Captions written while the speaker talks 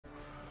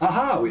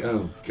Aha!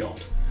 Oh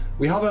god.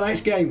 We have our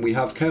next game. We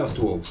have Chaos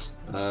Dwarves,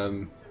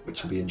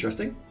 which will be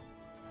interesting.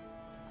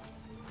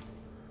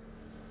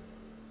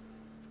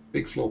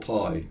 Big floor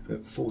pie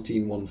at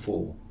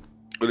 1414.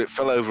 Well, it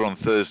fell over on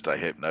Thursday,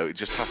 Hypno. It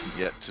just hasn't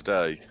yet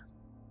today.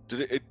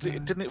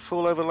 Didn't it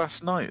fall over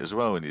last night as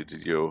well when you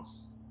did your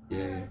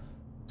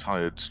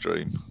tired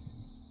stream?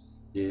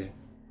 Yeah.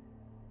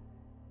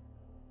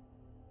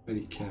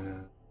 Very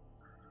can.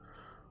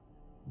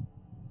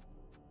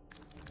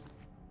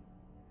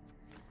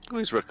 Oh,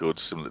 his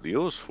record's similar to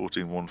yours,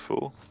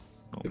 1414.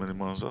 Not many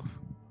miles off.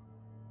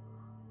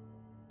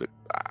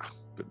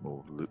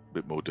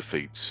 Bit more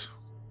defeats,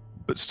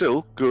 but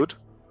still good.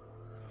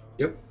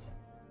 Yep.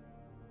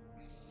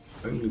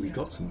 Only we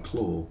got some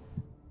claw.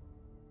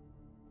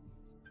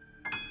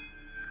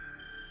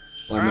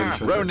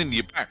 Ronan,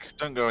 you're back.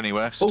 Don't go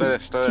anywhere. Stay.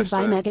 To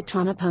buy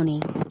Megatron a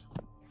pony.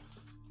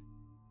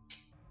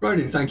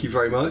 Ronan, thank you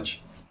very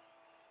much.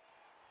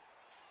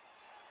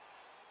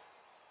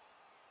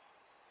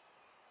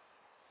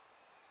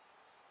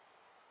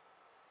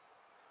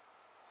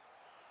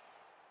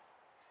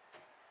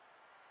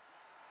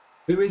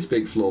 Who is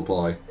Big Floor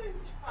Pie?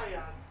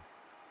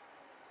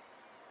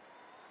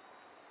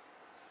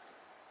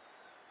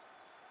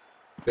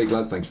 Big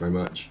lad, thanks very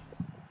much.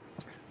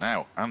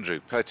 Now, Andrew,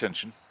 pay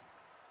attention.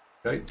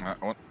 Okay. I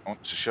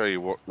want to show you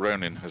what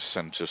Ronan has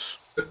sent us.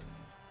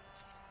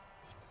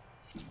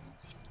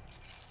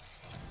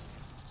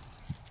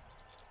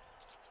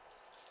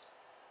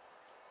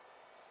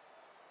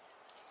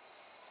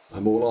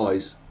 I'm all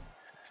eyes.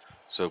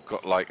 So I've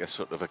got like a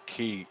sort of a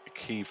key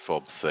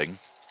fob thing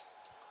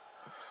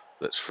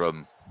that's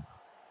from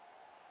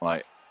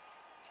like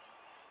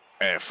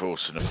Air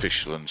Force and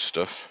official and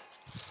stuff.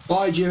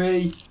 Bye,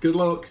 Jimmy. Good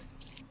luck.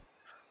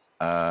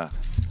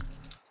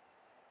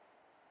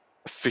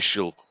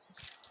 Official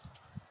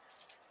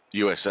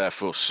US Air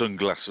Force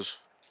sunglasses.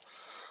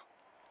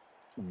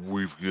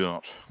 We've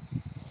got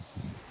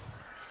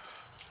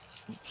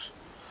a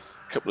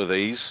couple of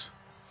these.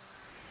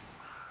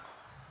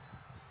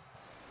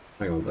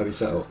 Hang on, let me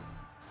set up.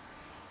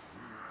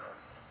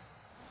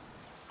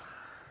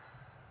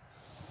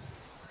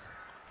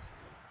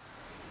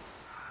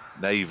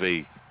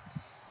 Navy.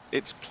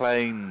 It's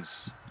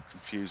planes.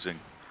 Confusing.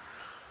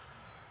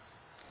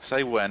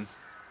 Say when.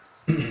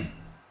 We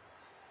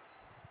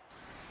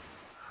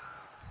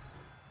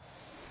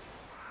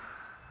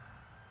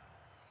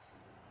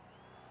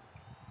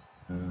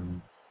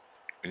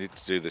need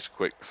to do this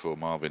quick before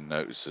Marvin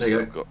notices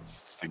I've got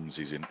things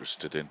he's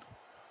interested in.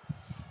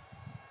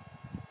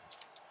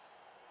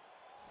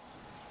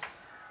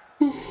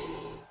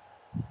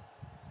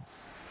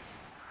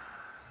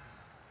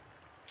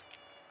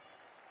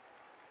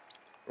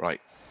 Right,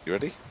 you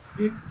ready?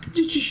 Yeah.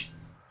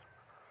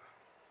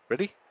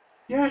 Ready?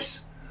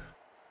 Yes.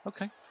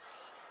 Okay.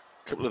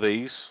 A couple of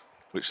these,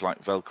 which like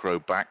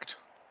Velcro backed.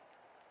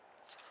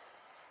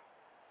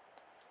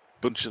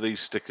 Bunch of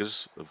these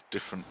stickers of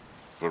different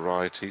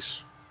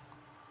varieties.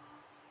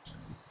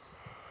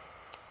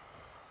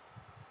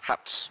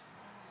 Hats.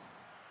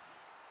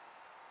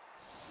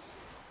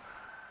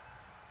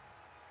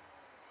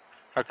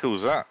 How cool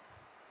is that?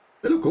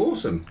 They look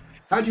awesome.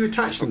 How do you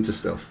attach them to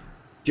stuff?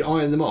 Do you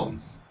iron them on?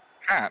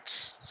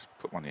 Hats. Just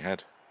put them on your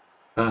head.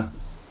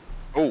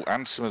 Oh,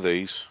 and some of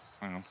these.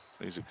 Hang on,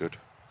 these are good.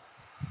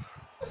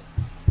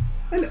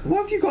 Hey, look,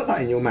 why have you got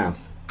that in your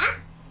mouth?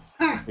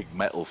 Big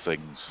metal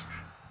things.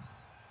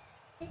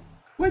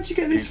 Where'd you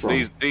get this from?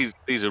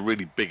 These are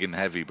really big and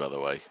heavy, by the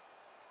way.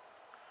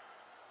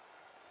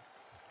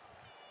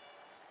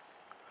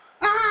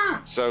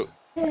 So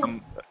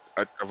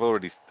I've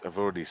already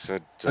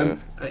said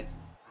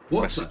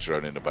message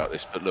Ronan about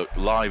this, but look,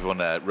 live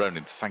on air,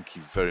 Ronan, thank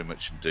you very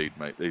much indeed,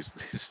 mate. These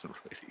are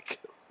really cool.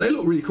 They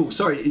look really cool.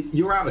 Sorry,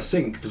 you're out of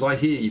sync because I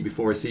hear you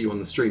before I see you on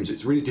the stream, so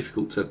it's really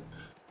difficult to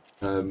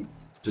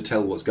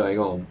tell what's going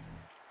on.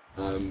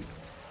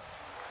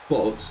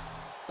 But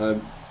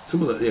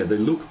some of the they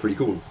look pretty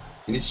cool.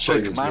 You need to show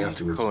them to me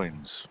afterwards.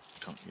 Coins,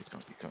 can't you?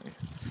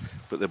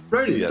 But the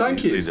Ronan,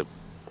 thank you. These are.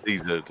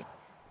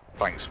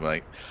 Thanks,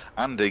 mate.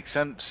 Andy,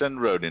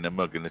 send Ronan a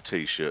mug and a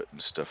t-shirt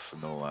and stuff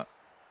and all that.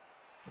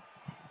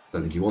 I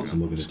don't think he wants a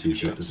mug and a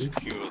t-shirt, does he?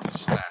 Secure the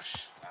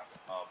stash.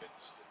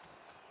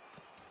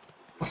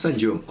 I'll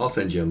send you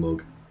a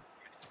mug.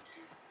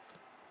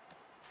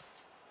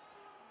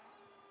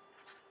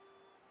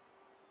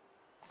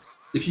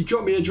 If you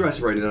drop me an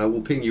address, Ronan, I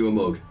will ping you a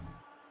mug.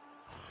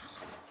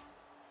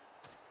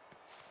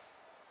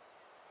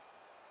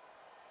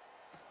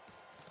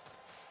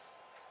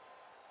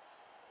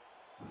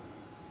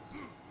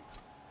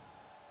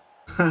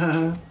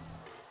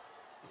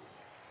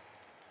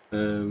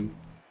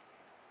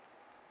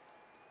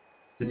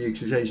 Then you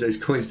can change those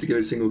coins to give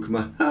a single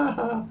command.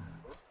 Are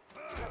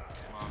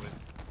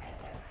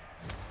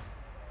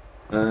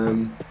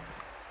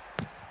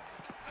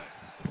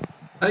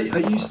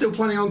you still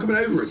planning on coming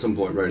over at some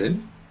point,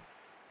 Ronan?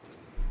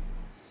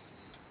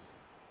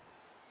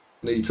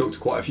 I know you talked to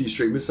quite a few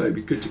streamers, so it'd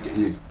be good to get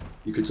you.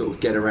 You could sort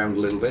of get around a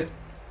little bit.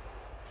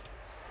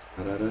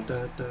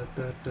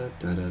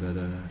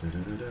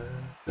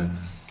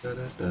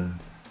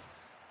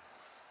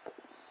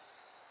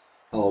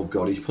 Oh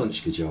god, he's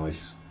punched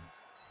Gajais.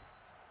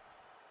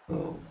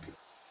 Oh god.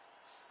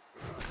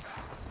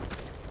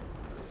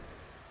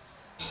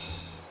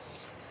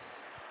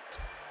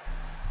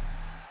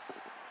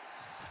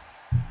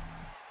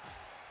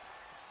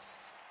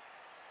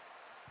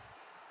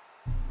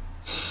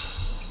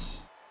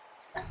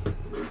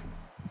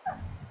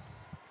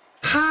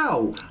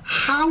 How?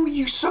 How are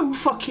you so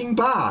fucking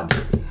bad?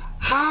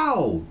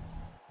 How?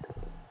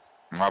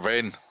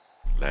 Marvin,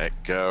 let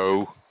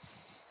go.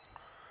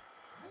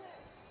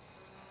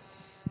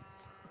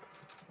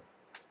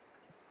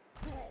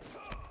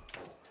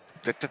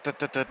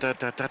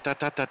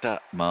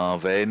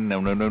 Marvin,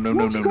 no. What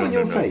have you got in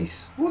your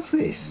face? What's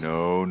this?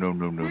 No.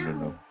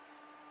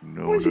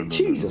 What is it,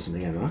 cheese or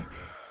something, Emma?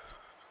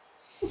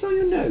 What's on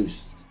your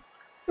nose?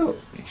 Oh,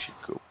 he's a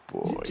good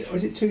boy.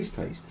 Is it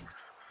toothpaste?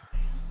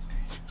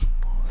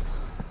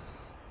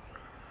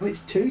 Oh,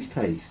 it's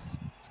toothpaste.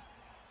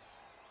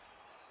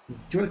 Do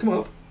you want to come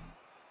up?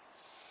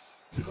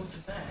 To go to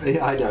bed.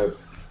 Yeah, I know.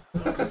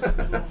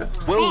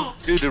 Well,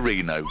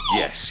 Duderino,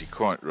 yes, you're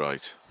quite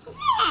right.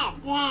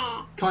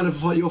 Kind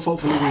of like your fault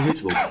for leaving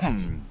hittable.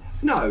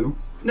 No.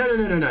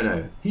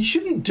 He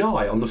shouldn't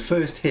die on the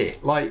first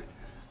hit. Like,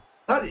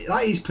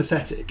 that is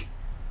pathetic.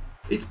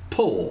 It's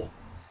poor.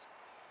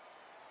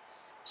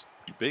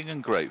 You're being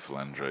ungrateful,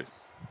 Andrew.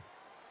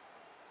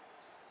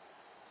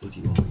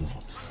 Bloody well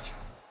not.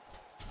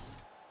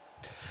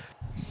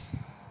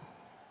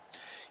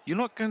 You're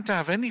not going to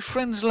have any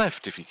friends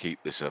left if you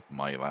keep this up,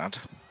 my lad.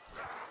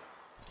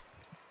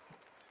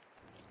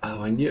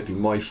 Oh, I knew it'd be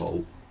my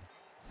fault.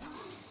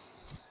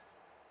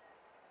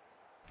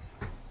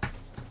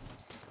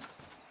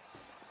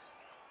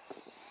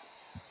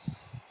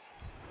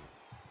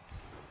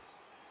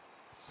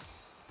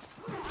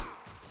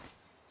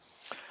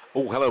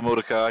 Oh, hello,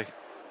 Mordecai.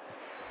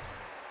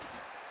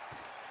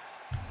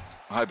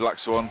 Hi, Black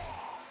Swan.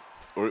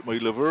 Or it my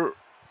lover.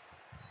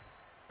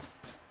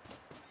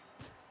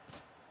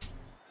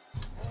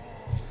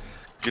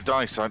 Good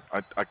dice, I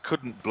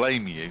couldn't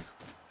blame you.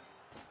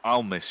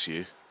 I'll miss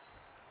you.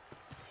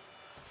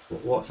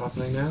 What's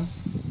happening now?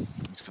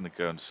 He's going to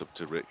go and sub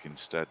to Rick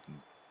instead,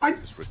 and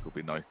Rick will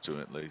be nice to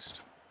him at least.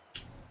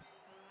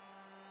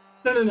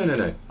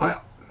 No.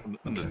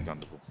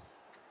 Understandable.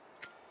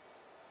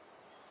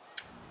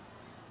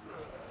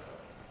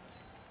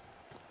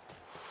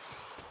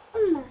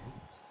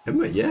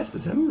 Emma, yes,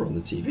 there's Emma on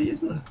the TV,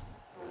 isn't there?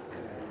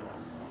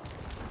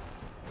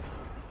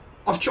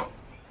 I've tried.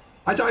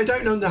 I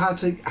don't know how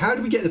to. How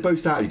do we get the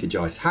boast out of you,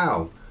 Gajais?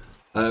 How?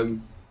 Well,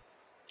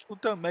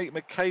 don't make him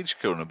a cage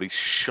killer and be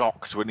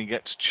shocked when he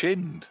gets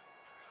chinned.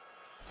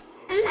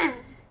 Yeah,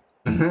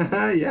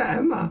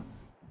 Emma.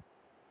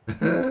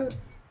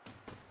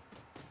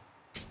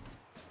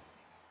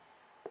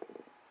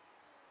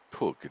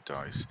 Poor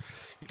Gajais.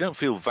 You don't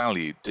feel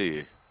valued, do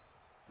you?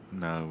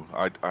 No,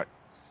 I.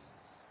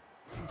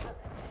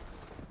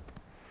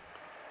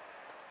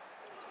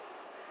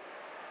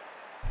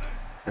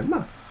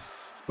 Emma,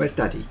 where's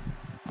Daddy?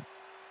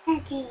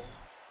 Daddy.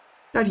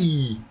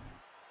 Daddy.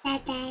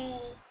 Daddy.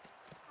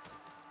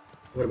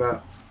 What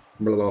about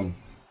blah blah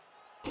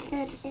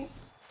blah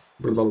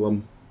blah blah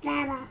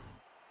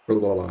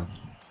blah blah?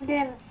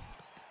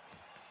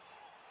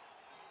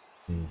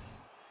 Yes.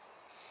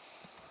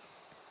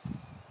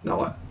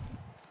 No,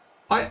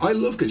 I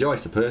love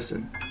Gajais the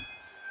person.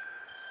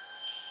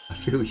 I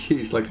feel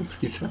used like a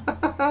piece of...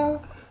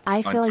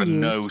 I feel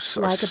used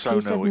like a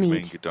piece of what you mean,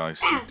 meat.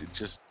 Gajais.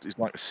 It's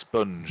like a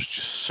sponge,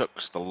 just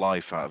sucks the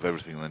life out of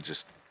everything and then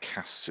just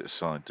casts it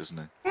aside, doesn't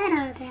it?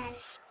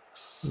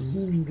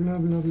 Blah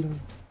blah blah.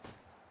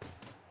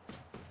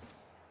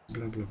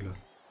 Blah blah blah.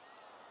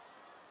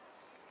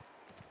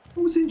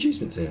 What was the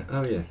inducements here?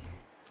 Oh yeah.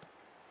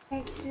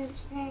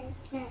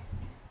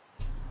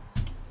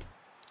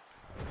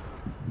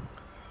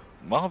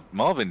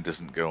 Marvin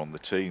doesn't go on the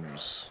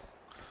teams.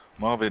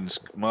 Marvin's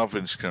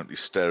currently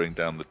staring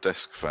down the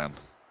desk fan.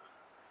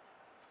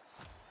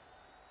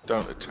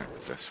 Don't attack the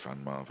desk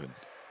fan, Marvin.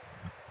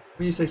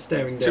 When you say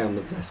staring down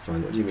the desk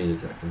fan, what do you mean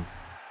exactly?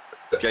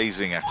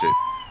 Gazing at it.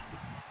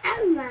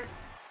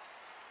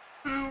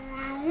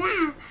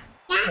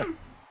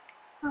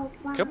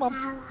 Come on.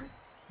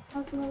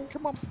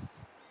 Come on.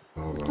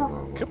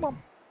 Come on.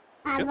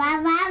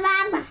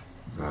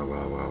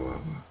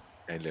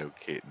 Hello,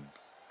 kitten.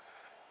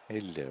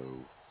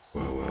 Hello.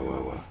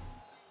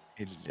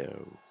 Hello.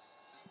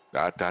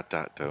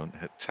 Don't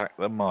attack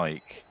the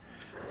mic.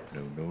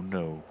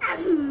 No.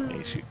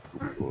 He's a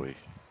good boy.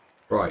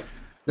 Right.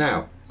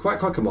 Now,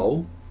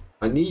 Quack-Quack-a-Mole,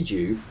 I need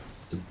you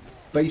to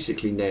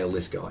basically nail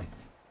this guy.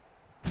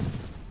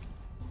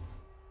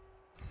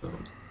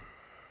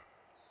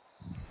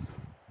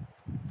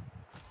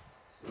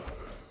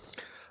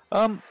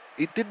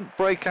 It didn't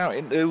break out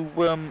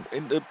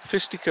into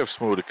fisticuffs,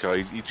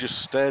 Mordecai. You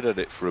just stared at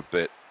it for a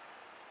bit.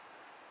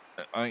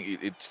 I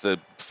think it's the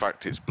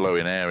fact it's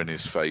blowing air in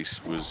his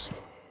face was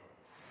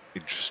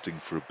interesting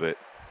for a bit.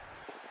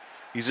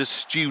 He's a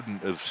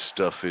student of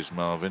stuff, is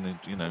Marvin. And,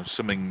 you know,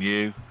 something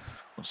new.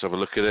 Let's have a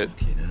look at it.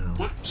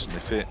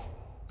 Sniff it.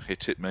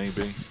 Hit it,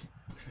 maybe.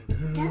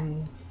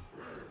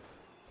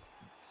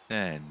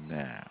 And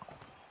now.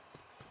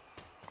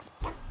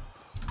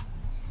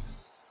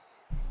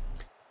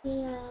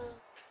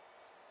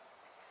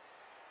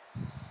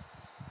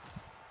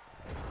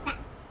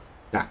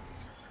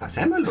 That's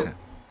Emma, look.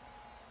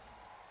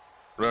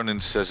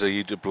 Ronan says, are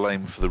you to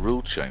blame for the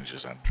rule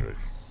changes, Andrew?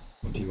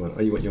 What do you want?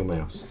 Oh, you want your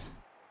mouse?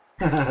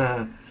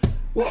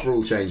 What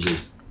rule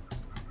changes?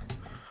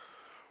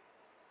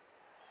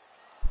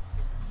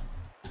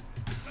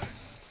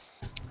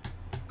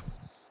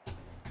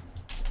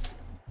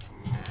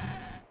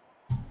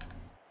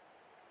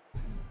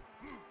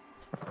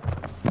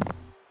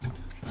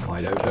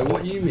 I don't know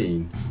what you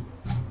mean.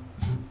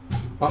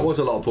 That was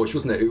a lot of push,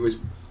 wasn't it? It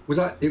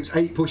was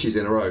 8 pushes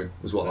in a row,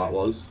 was what that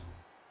was.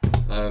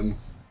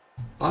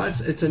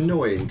 It's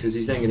annoying because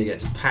he's then going to get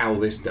to pow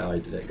this guy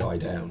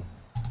down.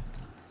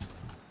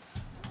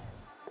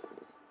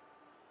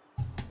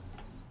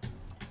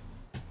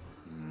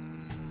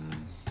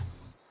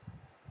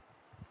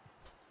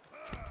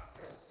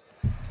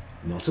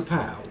 Not a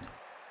pow.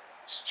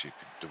 Stupid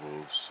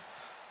dwarves.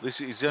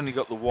 Listen, he's only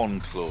got the one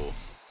claw.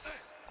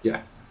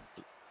 Yeah.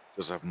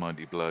 Does have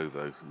mighty blow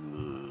though.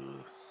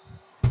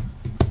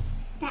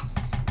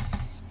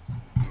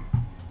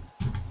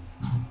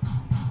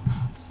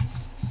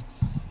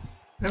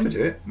 Let me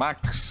do it.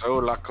 Max,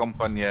 hola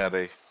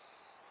compañere.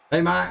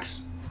 Hey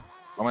Max.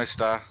 ¿Cómo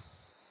está?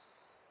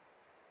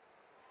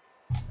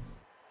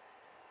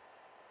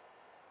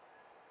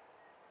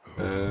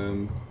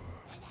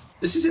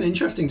 This is an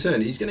interesting turn.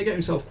 He's going to get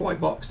himself quite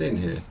boxed in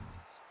here.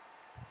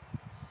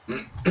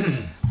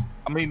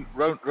 I mean,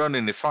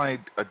 Ronan, if I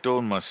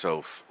adorn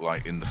myself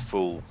like in the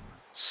full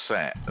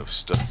set of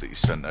stuff that you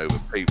sent over,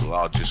 people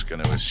are just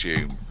going to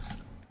assume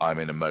I'm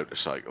in a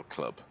motorcycle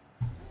club.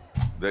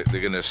 They're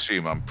going to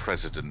assume I'm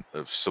president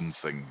of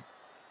something,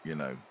 you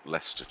know,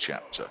 Leicester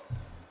chapter.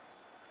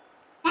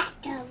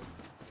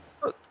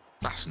 But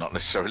that's not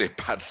necessarily a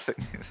bad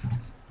thing, is it?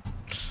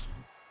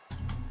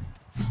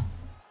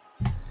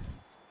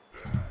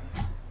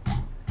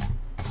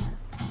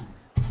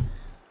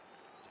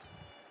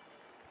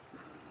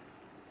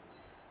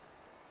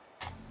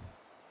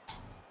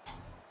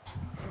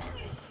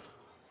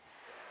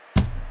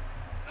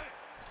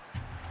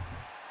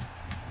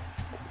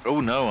 Oh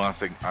no, I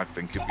think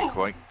it'd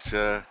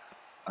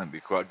be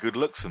quite good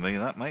luck for me,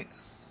 that, mate.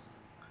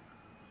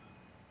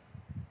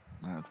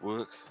 That'd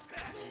work.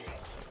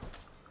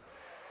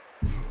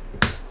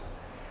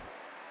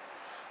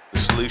 The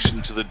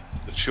solution to the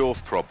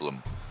Chorf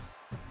problem: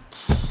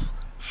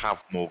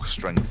 have more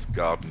strength,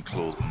 guard, and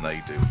claw than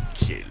they do.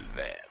 Kill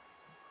them.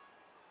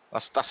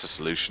 That's a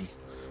solution.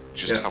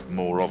 Just have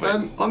more of it.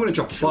 I'm going to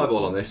drop a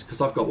fireball on this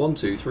because I've got 1,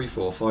 2, 3,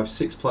 4, 5,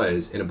 6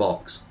 players in a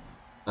box.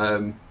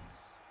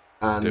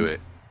 And do it.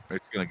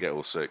 It's going to get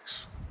all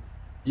 6.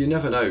 You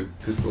never know,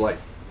 because like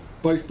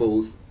both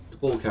balls, the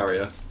ball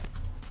carrier.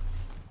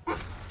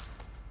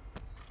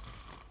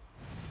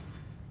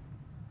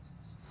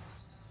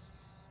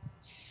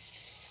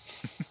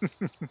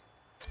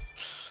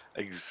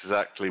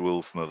 Exactly,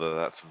 Wolf Mother.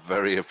 That's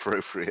very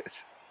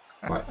appropriate.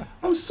 Right.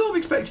 I was sort of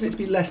expecting it to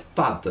be less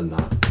bad than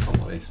that, if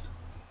I'm honest.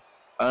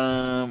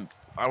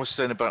 I was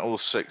saying about all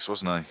 6,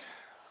 wasn't I?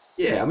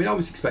 Yeah, I mean, I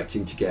was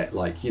expecting to get,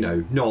 like, you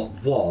know, not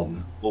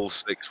 1. All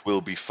 6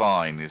 will be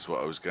fine, is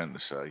what I was going to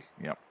say.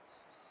 Yep.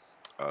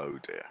 Oh,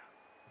 dear.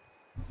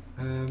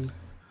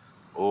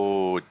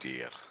 Oh,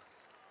 dear.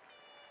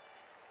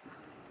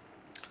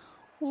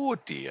 Oh,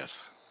 dear.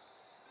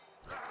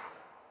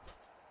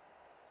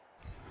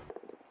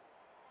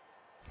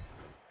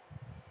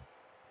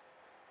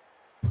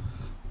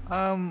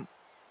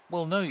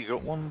 Well, no, you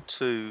got 1,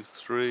 2,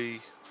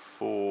 3,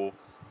 4.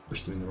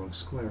 Pushed him in the wrong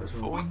square as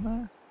well. 4 in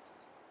there.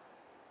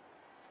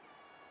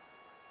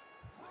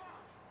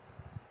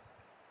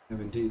 I've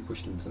indeed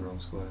pushed him into the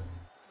wrong square.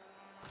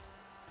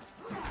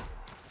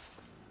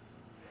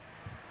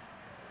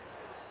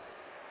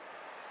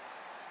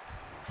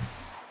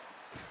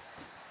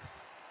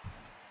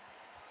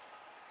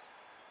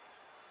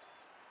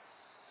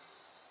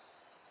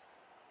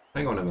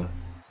 Hang on, Emma.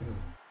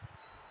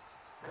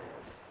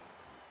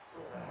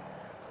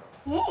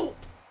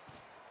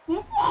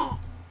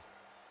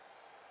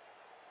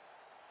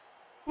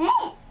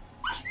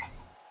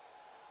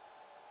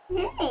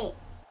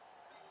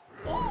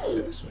 Let's do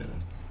it this way then.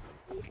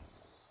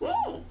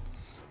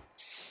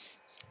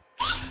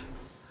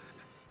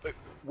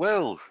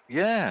 Well,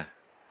 yeah,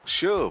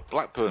 sure,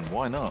 Blackburn,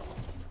 why not?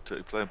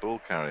 To play a ball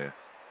carrier.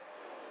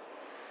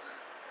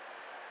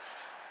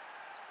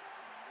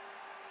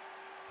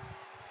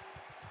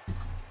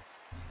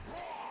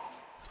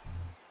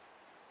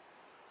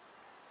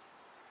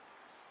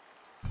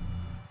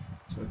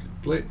 So I can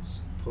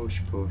blitz,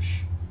 push,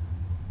 push.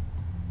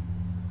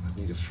 I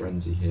need a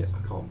frenzy hit.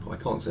 I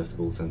can't save the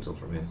ball sent off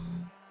from here.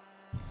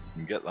 You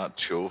can get that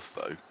Chorf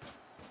though.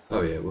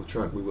 Oh yeah, we'll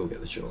try. We will get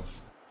the Chorf.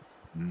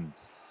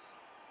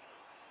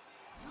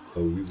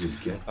 Oh, we will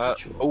get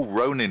oh,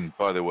 Ronin,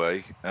 by the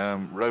way.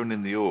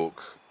 Ronin the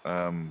Orc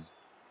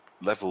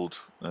levelled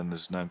and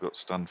has now got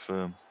stand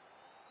firm.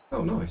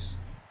 Oh, nice.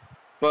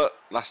 But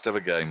last ever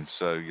game,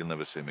 so you'll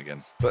never see him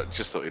again. But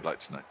just thought you'd like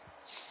to know.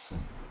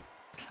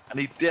 And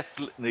he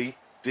definitely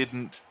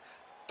didn't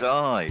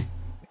die.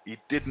 He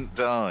didn't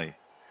die.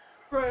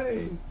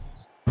 Hooray!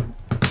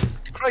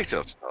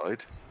 Kratos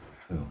died,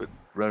 oh. but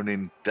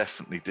Ronin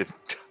definitely didn't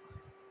die.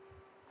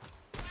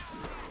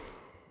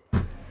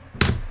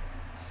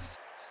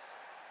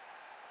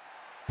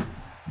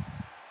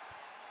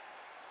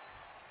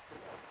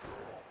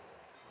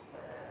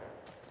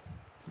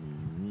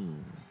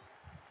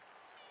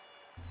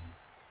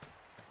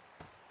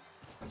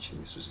 Actually,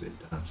 this was a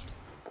bit daft.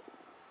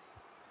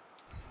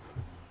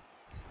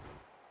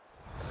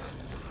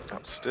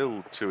 That's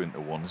still 2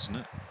 into 1, isn't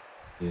it?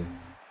 Yeah.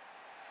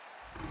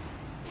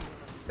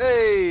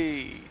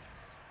 Hey!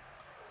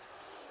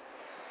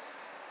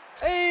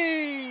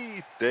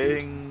 Hey!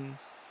 Ding!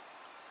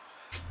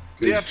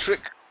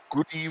 Dietrich,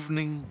 good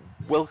evening.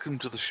 Welcome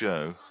to the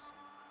show.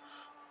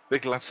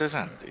 Big Lad says,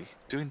 Andy,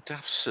 doing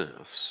daft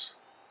serves.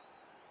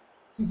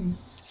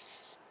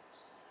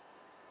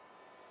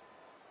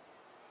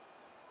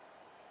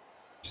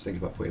 Just think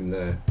about putting him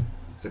there.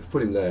 Because if I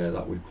put him there,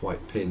 that would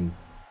quite pins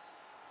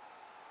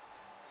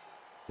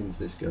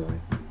this guy.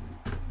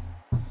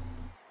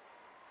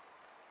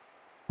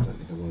 I don't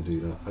think I want to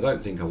do that. I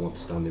don't think I want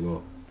to stand him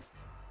up.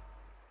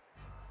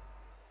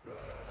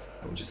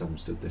 I would just have him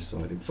stood this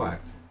side. In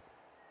fact,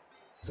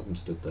 just have him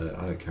stood there.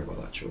 I don't care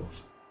about that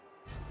chorf.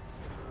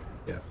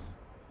 Yeah.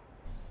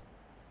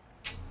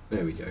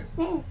 There we go.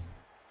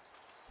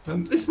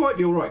 This might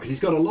be alright because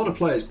he's got a lot of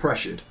players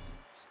pressured.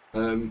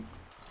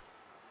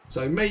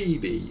 So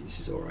maybe this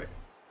is alright.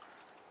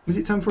 Is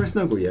it time for a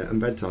snuggle yet and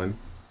bedtime?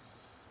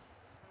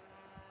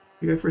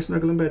 You go for a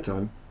snuggle and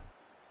bedtime?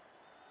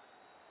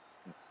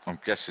 I'm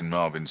guessing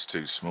Marvin's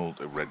too small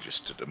to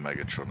register a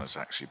Megatron as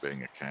actually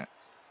being a cat.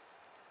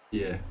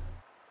 Yeah.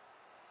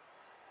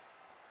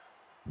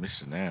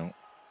 Missing out.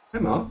 Hey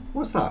Mark,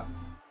 what's that?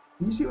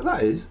 Can you see what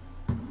that is?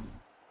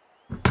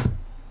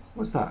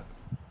 What's that?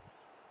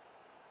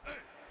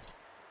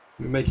 Let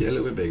me make it a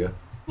little bit bigger.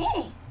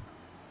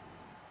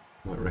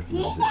 Might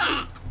recognise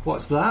it.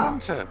 What's that?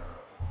 Hunter.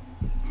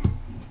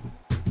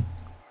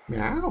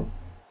 Meow.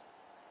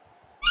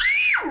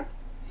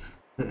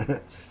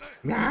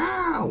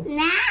 Meow.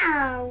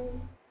 Now.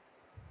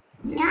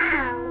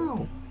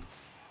 Meow.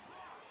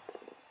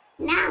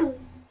 Now.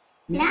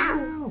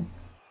 Meow.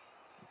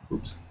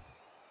 Oops.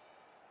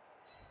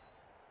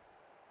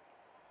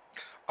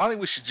 I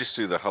think we should just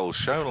do the whole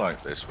show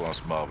like this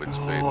whilst Marvin's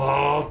been.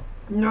 Oh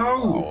no!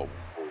 Oh,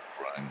 poor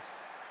Brian.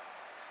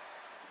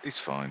 He's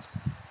fine.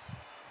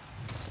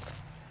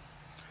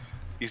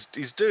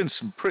 He's doing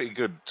some pretty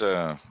good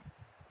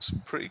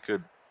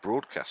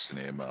broadcasting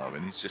here,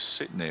 Marvin. He's just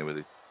sitting there with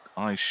his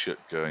eyes shut,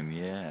 going,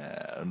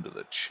 "Yeah, under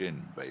the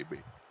chin, baby."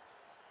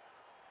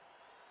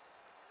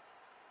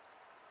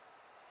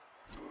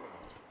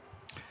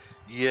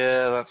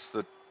 Yeah, that's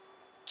the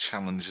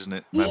challenge, isn't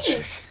it,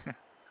 Magic?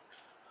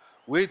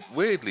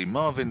 Weirdly,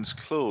 Marvin's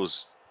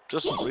claws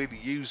doesn't really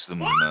use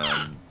them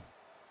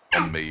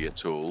on me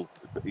at all.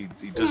 But he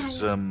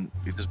does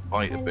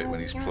bite a bit when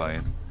he's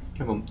playing.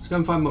 Come on, let's go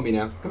and find Mummy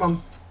now. Come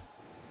on.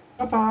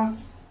 Papa.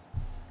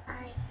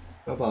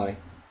 Bye bye.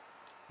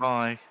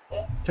 Bye.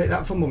 Take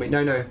that for Mummy.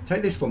 No, no.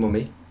 Take this for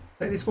Mummy.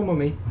 Take this for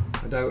Mummy.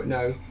 I don't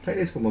know. Take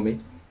this for Mummy.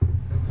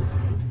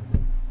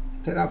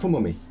 Take that for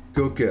Mummy.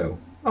 Good girl.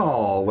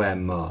 Oh,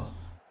 Emma.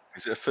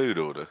 Is it a food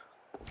order?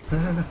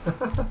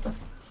 Or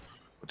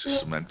just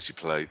some empty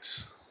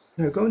plates?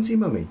 No, go and see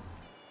Mummy.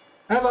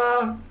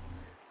 Emma!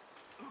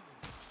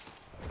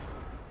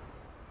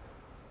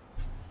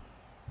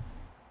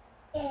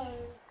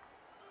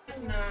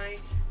 Good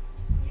night.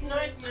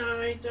 Night,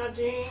 night,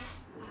 Daddy.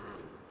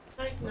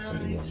 Night, That's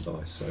night. only one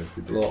dice, so if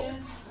we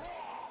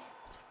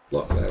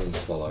block there and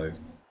follow.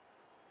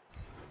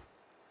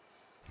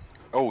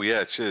 Oh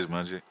yeah, cheers,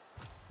 Magic.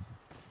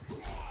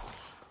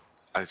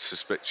 I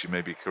suspect you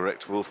may be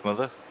correct, Wolf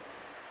Mother.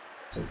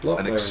 So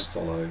block there and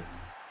follow.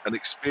 An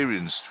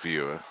experienced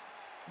viewer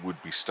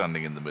would be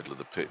standing in the middle of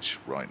the pitch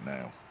right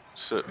now.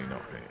 Certainly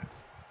not here.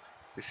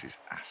 This is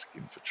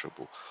asking for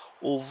trouble.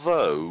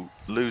 Although,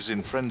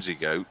 losing Frenzy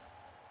Goat...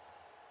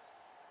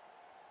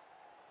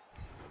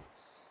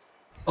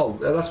 Oh,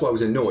 that's why I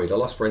was annoyed. I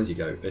lost Frenzy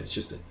Goat. It's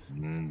just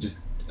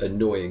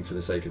annoying for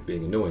the sake of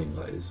being annoying,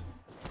 that is.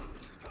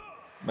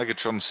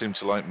 Megatron seemed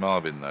to like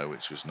Marvin, though,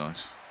 which was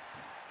nice.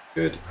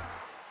 Good.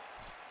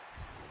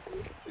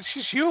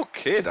 She's your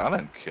kid. I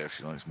don't care if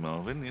she likes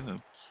Marvin, you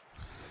know.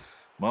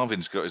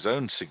 Marvin's got his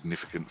own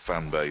significant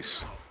fan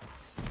base.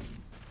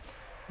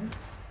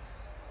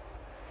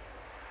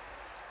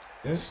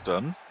 Yeah.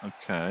 Stun.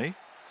 Okay.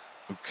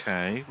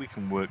 Okay, we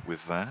can work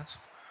with that.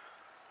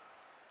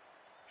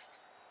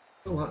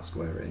 Fill that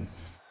square in.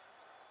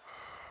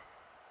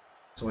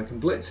 So I can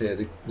blitz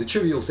here. The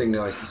trivial thing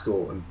now is to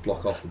score and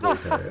block off the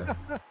block area.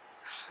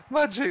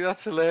 Magic,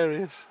 that's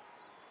hilarious.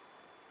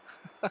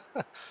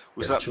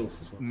 Was Yeah, that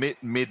chuff as well.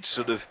 mid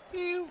sort of?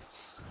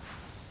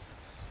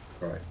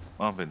 Right.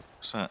 Marvin,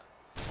 what's that?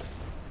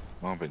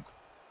 Marvin,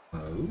 Oh.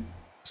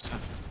 what's that?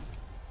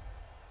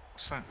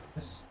 What's that?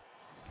 Yes.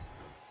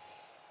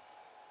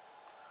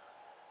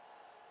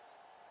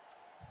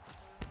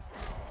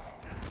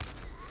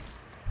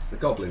 It's the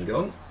goblin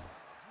gone.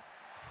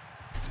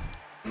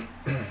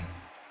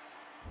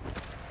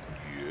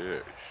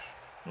 Yes.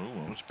 Oh,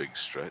 that was a big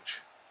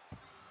stretch.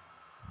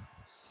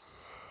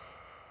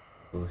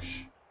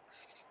 Push.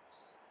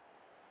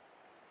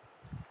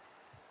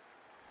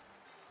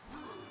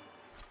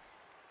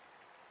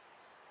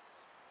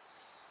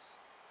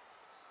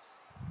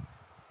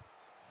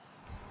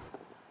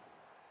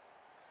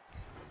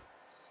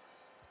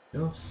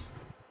 Enough.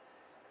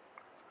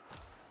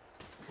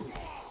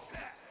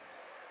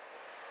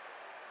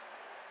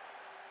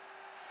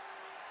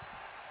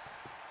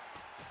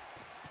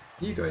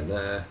 You go in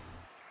there.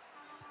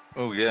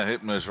 Oh yeah,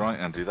 Hypno's right,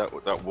 Andy. That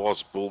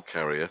was ball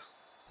carrier.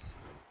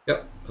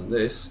 Yep. And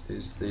this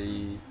is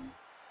the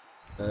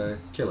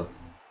killer.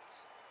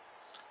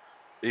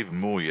 Even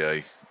more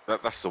yay.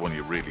 That's the one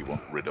you really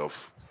want rid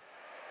of.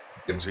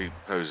 Yep. He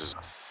poses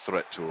a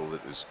threat to all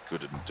that is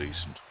good and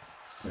decent.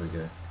 There we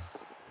go.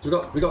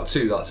 So we got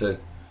two that turn.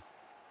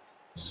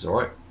 It's all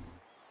right.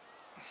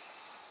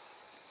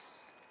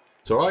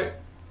 It's all right.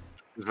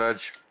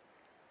 Veg.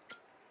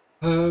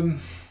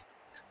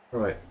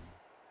 Right.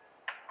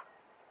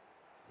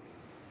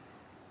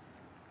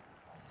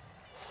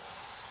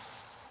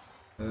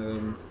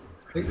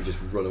 I think we just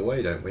run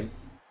away, don't we? You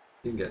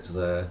can get to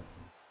there.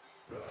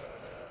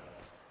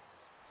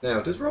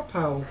 Now, does Rob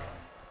Powell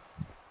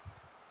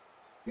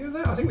go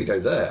there? I think we go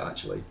there,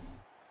 actually.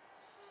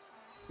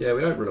 Yeah,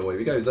 we don't run away,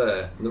 we go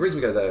there. And the reason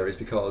we go there is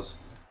because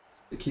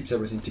it keeps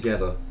everything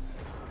together.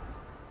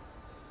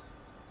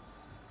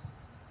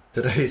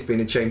 Today has been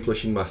a chain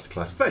plushing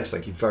masterclass. Veg,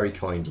 thank you very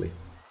kindly.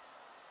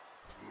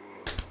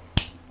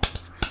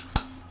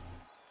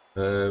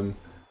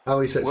 How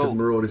many sets of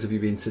Marauders have you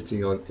been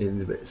sitting on in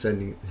the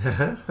sending?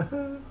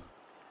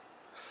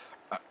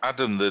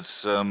 Adam,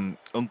 that's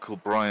Uncle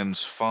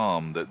Brian's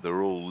farm. That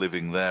they're all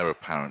living there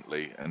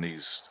apparently, and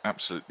he's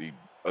absolutely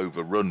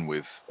overrun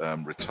with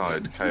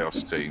retired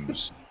chaos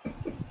teams.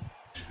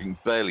 You can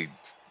barely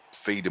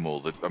feed them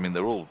all. I mean,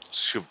 they're all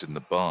shoved in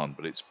the barn,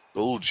 but it's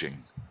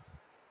bulging.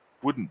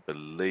 Wouldn't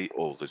believe.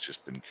 Oh, they've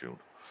just been killed.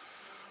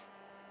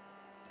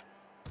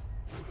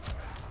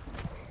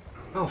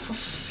 Oh, for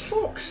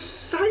fuck's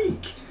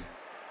sake!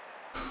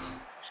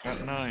 Is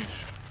that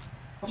nice?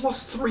 I've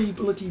lost 3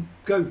 bloody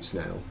goats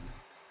now.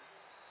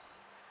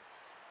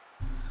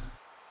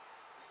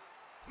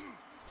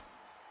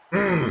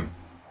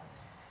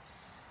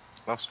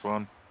 Last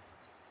one.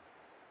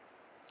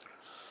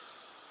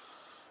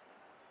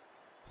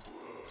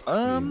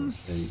 I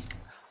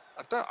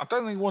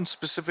don't think one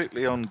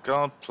specifically on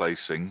guard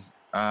placing.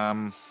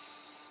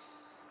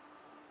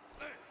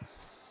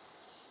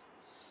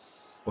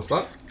 What's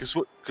that?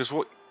 Because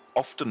what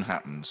often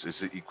happens is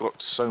that you've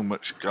got so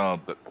much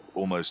guard that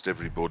almost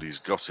everybody's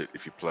got it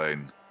if you're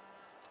playing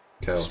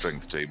Chaos.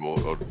 Strength team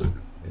or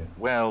yeah.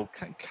 Well,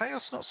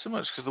 Chaos not so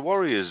much because the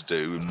Warriors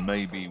do, and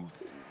maybe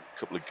a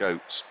couple of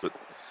goats, but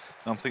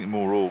I'm thinking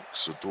more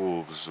Orcs or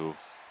Dwarves or.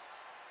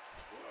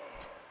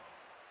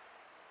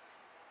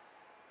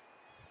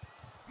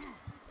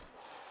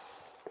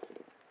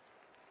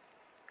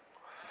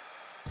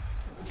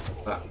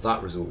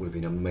 That result would have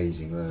been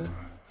amazing there.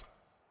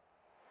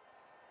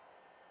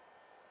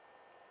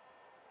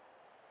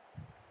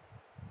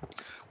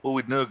 Well,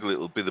 with Nurgle,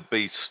 it'll be the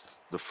Beast,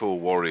 the 4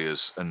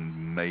 Warriors,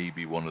 and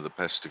maybe one of the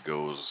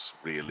Pestigors,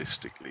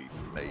 realistically,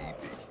 maybe.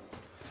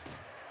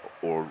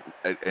 Or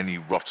any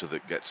Rotter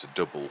that gets a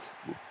double,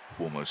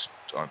 almost,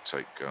 I'd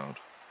take guard.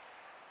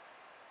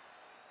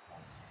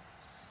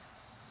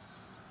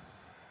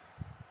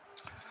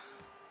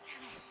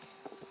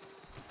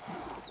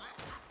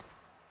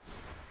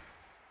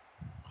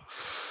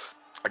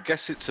 I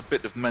guess it's a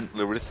bit of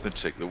mental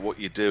arithmetic that what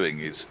you're doing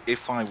is,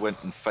 if I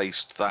went and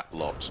faced that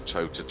lot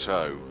toe to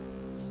toe,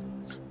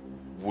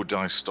 would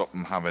I stop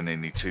them having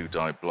any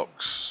 2-die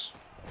blocks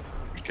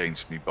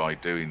against me by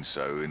doing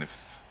so? And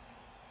if,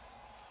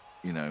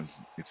 you know,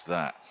 it's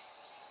that.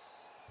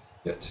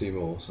 Get 2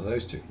 more, so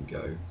those 2 can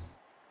go.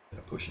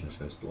 They're pushing the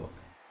first block.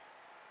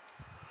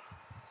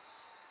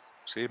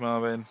 See,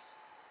 Marvin?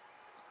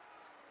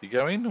 You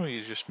going, or are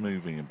you just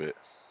moving a bit?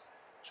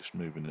 Just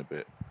moving a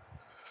bit.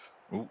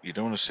 Oh, you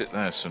don't want to sit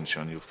there,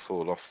 Sunshine. You'll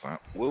fall off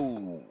that.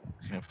 Whoa,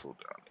 careful,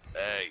 darling.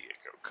 There you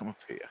go. Come up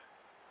here.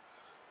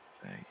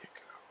 There you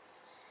go.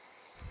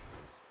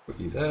 Put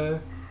you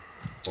there.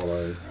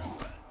 Follow.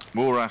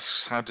 Moore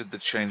asks, how did the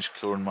change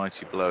Claw and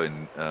Mighty Blow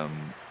in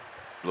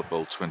Blood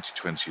Bowl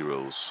 2020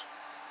 rules?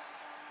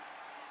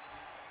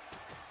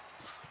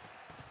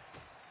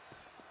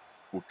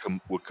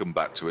 We'll come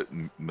back to it.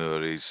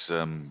 Murray's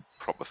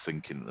proper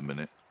thinking at the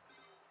minute.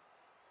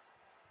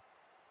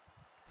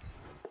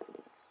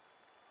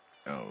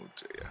 Oh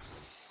dear.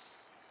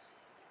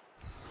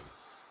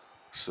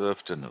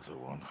 Surfed another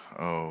one.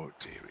 Oh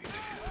dearie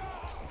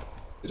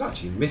dear. Did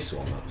actually miss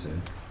one that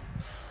turn.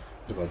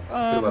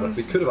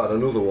 We could have had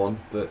another one,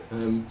 but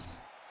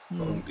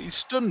he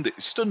stunned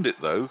it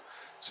though.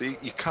 So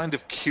you're kind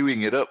of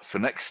queuing it up for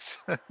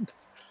next turn.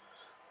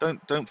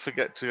 Don't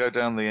forget to go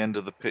down the end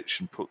of the pitch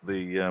and put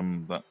the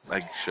that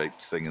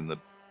egg-shaped thing in the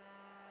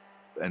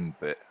end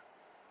bit.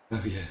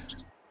 Oh yeah.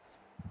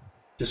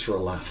 Just for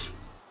a laugh.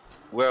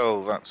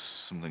 Well, that's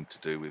something to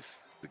do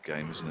with the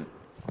game, isn't it?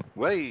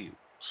 Wait,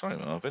 sorry,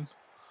 Marvin.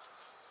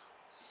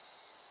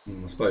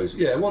 I suppose.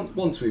 Yeah.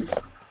 Once we've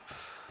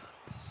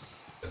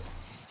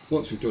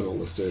done all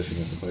the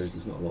surfing, I suppose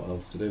there's not a lot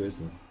else to do, is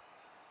there?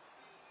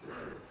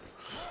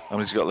 How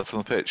many's got left on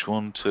the pitch?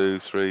 1, 2,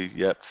 3.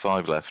 Yep,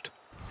 5 left.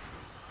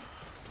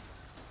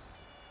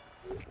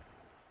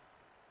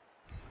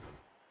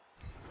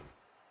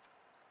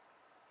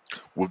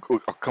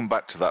 I'll come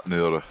back to that,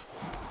 Mura.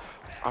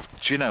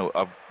 Do you know,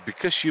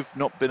 because you've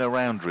not been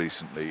around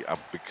recently,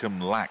 I've become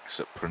lax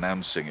at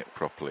pronouncing it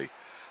properly.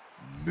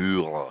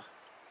 Mura.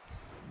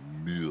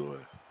 Mura.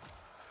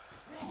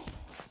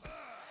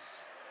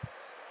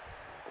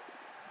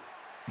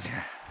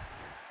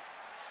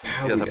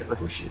 How we get the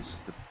bushes.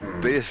 The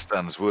beer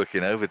stand's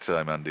working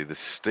overtime, Andy. There's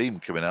steam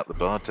coming out the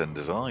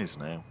bartender's eyes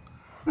now.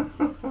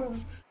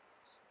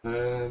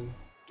 Yeah,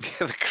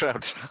 the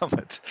crowd's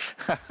hammered.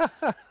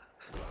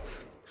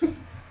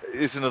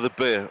 Here's another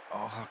beer.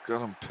 Oh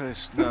God, I'm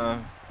pissed.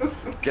 No,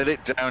 get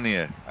it down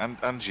here.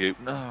 And you.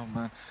 No,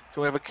 man.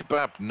 Can we have a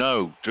kebab?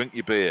 No, drink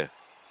your beer.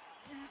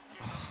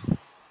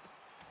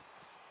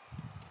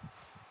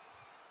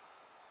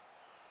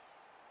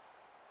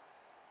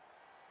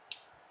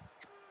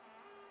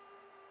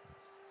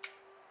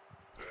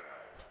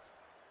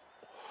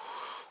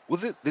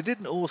 Well, they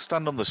didn't all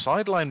stand on the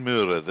sideline,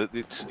 Mura. That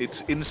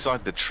it's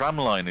inside the tram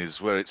line is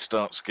where it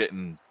starts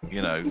getting,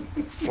 you know,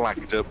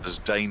 flagged up as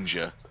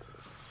danger.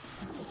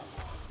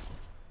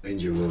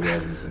 Danger, Will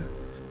Robinson.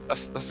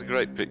 That's a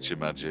great picture,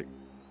 Magic.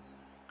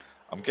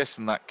 I'm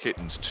guessing that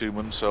kitten's 2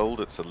 months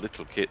old. It's a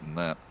little kitten,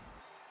 that.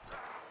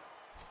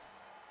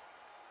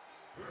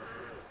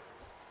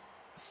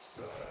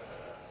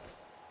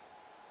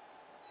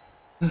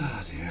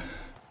 Ah dear.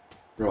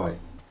 Right.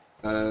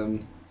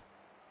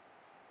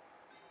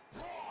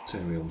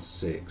 Turn me on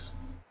 6.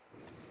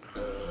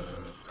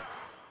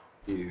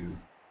 You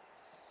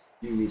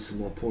need some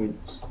more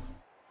points.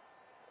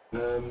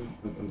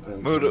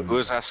 Mura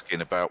was asking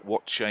about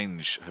what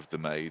change have they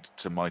made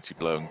to Mighty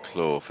Blow and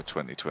Claw for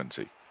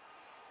 2020.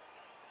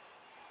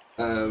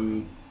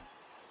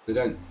 They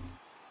don't.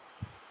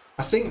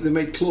 I think they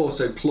made Claw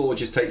so Claw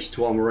just takes you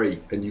to Armour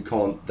 8 and you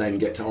can't then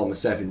get to Armour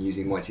 7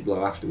 using Mighty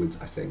Blow afterwards,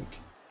 I think.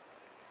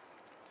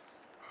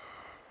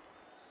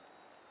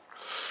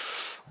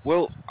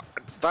 Well,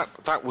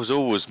 that was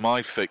always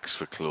my fix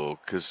for Claw,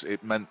 because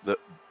it meant that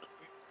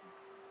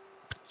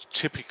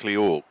typically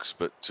orcs,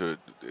 but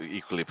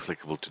equally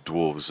applicable to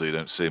dwarves, so you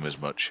don't see them as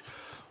much,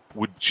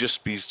 would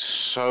just be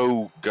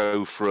so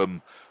go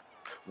from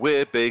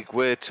we're big,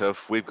 we're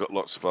tough, we've got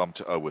lots of armor,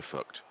 to oh, we're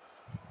fucked.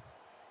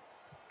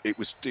 It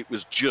was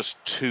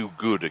just too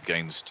good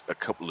against a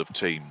couple of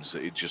teams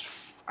that it just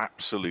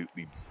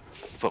absolutely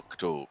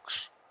fucked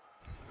orcs.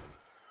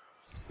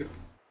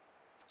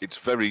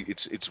 It's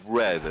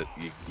rare that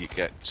you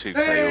get 2k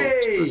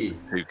orcs,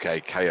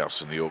 2k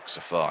chaos, and the orcs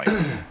are fine.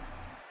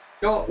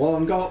 Got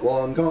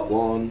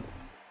one.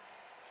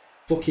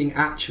 Fucking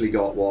actually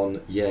got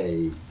one.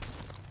 Yay.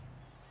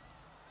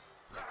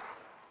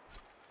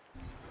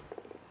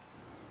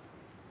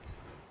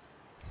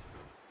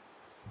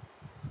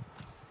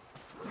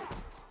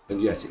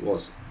 And yes, it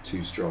was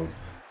too strong.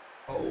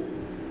 Oh.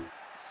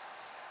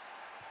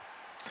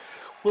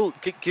 Well,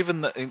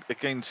 given that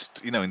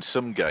against, you know, in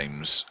some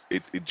games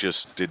it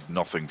just did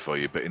nothing for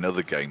you, but in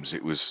other games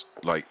it was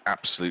like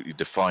absolutely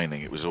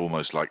defining. It was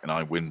almost like an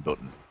I win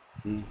button.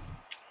 Mm.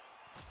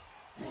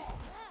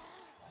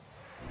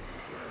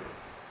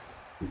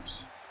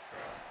 Oops.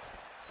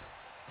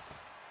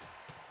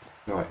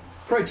 Right,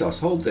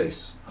 Kratos, hold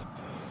this.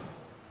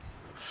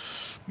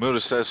 Mura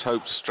says,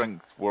 hope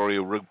strength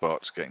warrior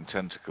Rugbart's getting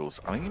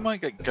tentacles. I think he might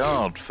get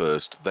guard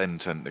first, then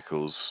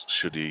tentacles,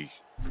 should he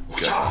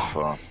get that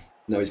far.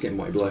 No, he's getting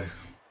Mighty Blow. You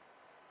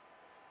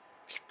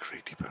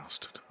greedy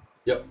bastard.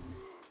 Yep.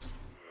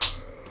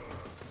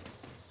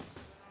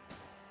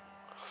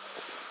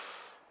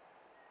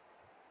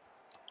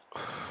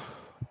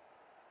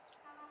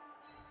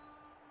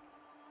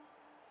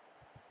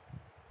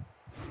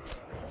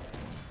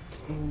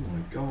 Oh my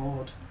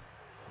god.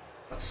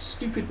 That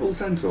stupid Bull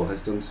Centaur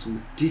has done some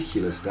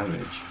ridiculous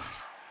damage.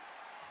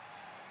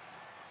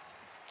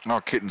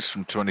 Our kitten's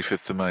from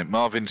 25th of May.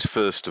 Marvin's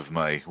 1st of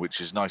May,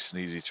 which is nice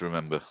and easy to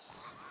remember.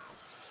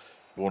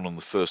 Born on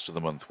the 1st of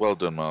the month. Well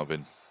done,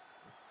 Marvin.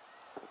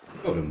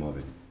 Well done,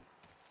 Marvin.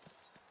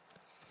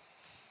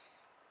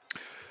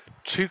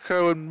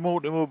 Tuco and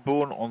Mortimer were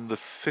born on the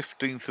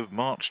 15th of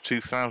March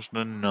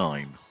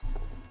 2009.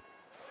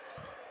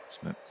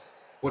 Isn't it?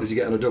 What does he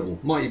get on a double?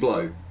 Mighty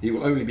Blow. He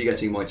will only be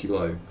getting Mighty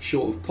Blow.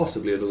 Short of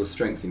possibly another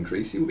strength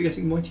increase, he will be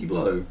getting Mighty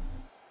Blow.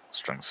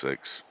 Strength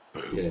 6.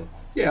 Yeah,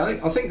 yeah.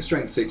 I think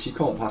strength 6. You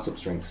can't pass up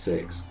strength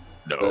 6.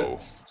 No,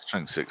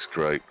 strength 6,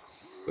 great.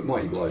 But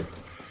mighty blow.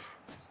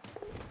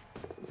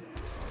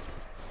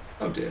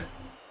 Oh dear.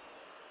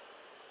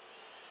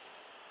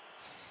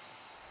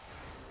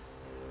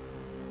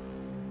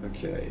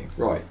 Okay,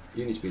 right.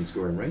 You need to be in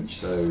scoring range,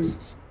 so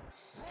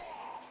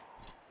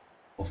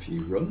off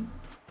you run.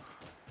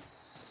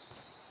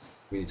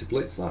 We need to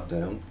blitz that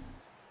down.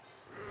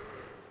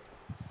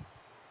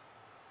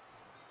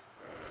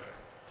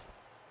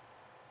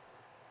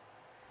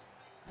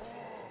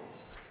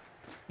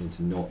 Need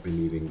to not be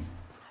leaving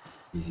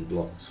easy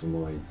blocks for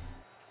my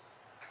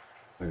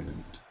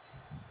opponent.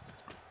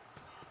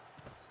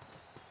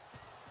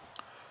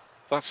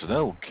 That's an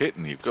old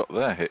kitten you've got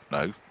there,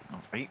 Hypno.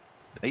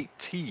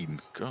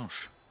 18,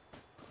 gosh.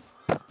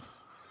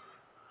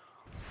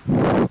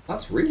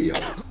 That's really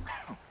old.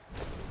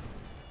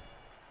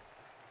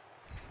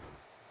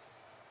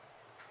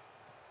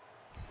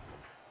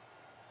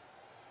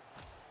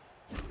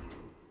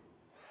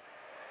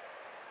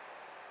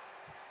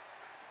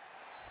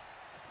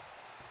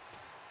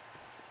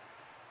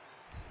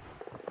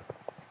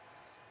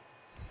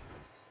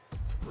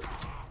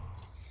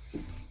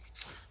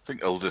 I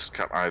think oldest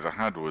cat I ever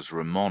had was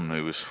Ramon,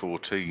 who was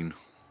 14.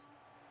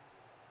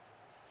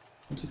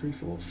 1, 2, 3,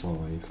 4,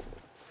 5,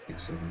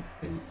 6, 7,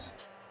 8,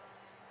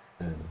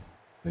 10,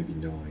 maybe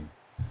 9.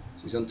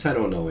 So he's on 10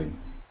 or 9.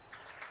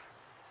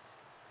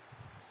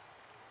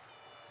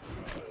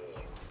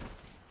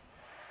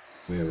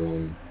 We're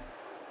on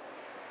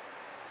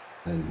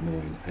 10,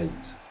 9,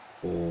 8,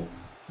 4,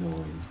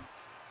 9.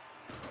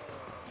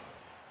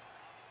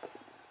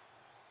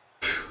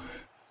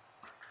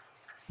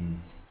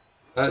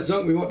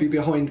 Zunk, we might be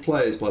behind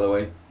players, by the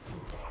way.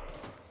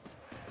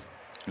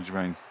 What do you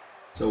mean?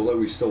 So although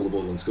we stole the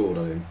ball and scored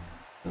on him,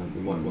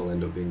 we might well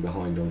end up being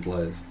behind on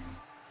players.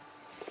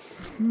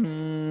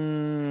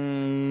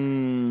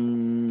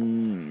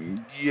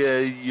 Yeah,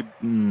 you...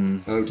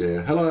 Oh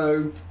dear.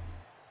 Hello!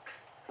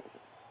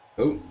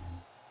 Oh.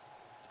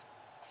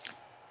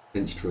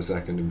 Pinched for a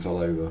second and fell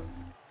over.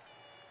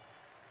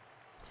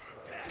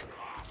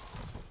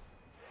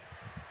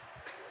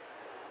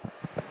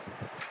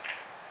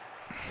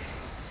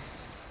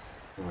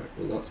 Right,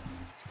 well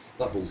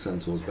that ball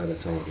centaur's better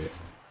target.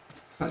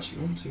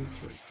 Actually, 1, 2,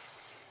 3.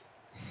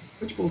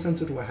 Which ball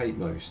centre do I hate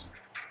most?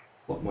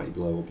 Block mighty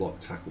blow or block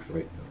tackle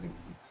break, I think.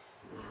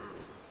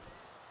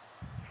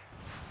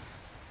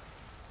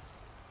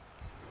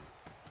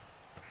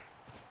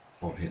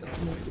 Can't hit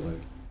that mighty blow.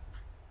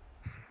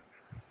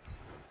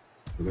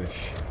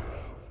 Rubbish.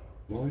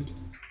 Wide.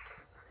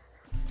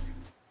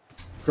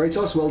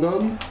 Kratos, well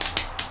done.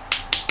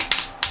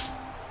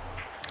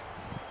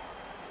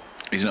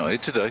 He's not here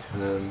today.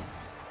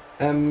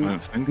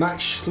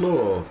 Max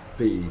Schlor,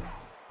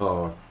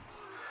 B-R.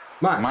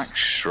 Max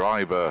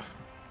Schreiber.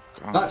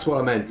 God. That's what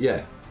I meant,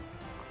 yeah.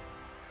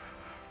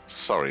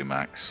 Sorry,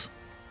 Max.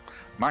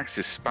 Max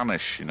is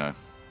Spanish, you know.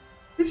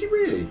 Is he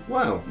really?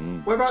 Wow.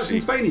 Whereabouts in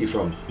Spain are you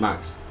from,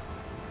 Max?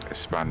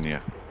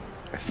 España.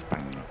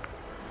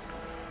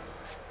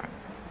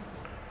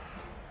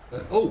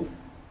 Oh,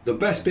 the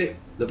best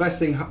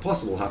thing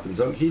possible happens.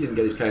 He didn't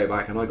get his KO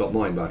back and I got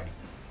mine back.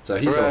 So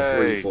he's on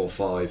 3, 4,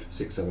 5,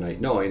 6, 7,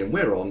 8, 9, and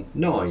we're on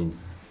 9.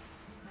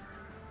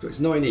 So it's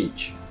 9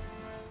 each.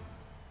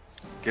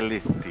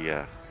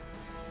 Galicia.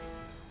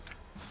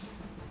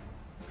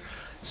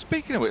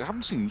 Speaking of it, I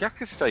haven't seen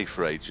Yakastay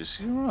for ages.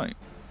 You're right.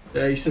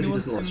 Yeah, he says he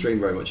doesn't like stream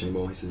very much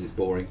anymore. He says it's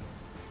boring.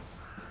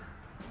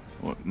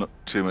 What, not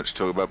too much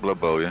talk about Blood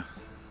Bowl, yeah?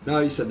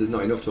 No, he said there's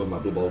not enough talking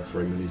about Blood Bowl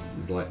for him, and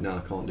he's like, nah,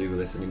 I can't do with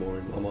this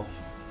anymore. I'm off.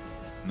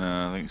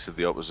 No, I think he said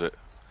the opposite.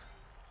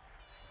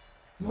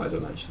 Might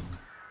have done actually.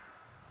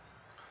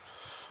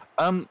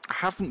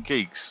 Haven't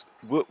geeks.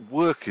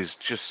 Work is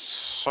just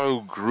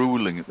so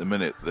grueling at the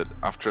minute that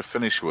after I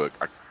finish work,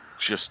 I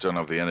just don't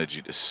have the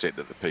energy to sit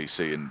at the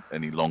PC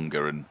any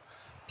longer and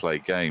play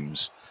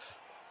games.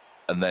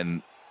 And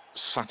then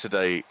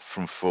Saturday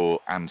from 4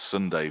 and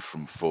Sunday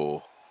from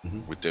 4,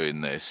 we're doing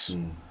this.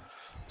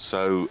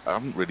 So I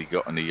haven't really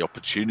got any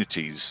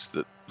opportunities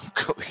that I've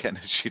got the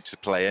energy to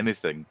play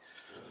anything.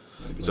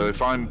 So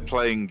if I'm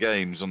playing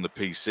games on the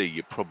PC,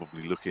 you're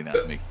probably looking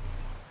at me.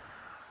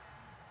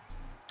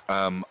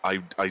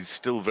 I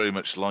still very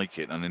much like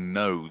it, and I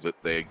know that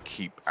they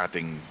keep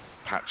adding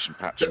patch and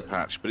patch and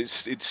patch, but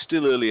it's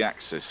still early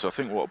access. So I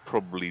think what I'll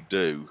probably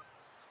do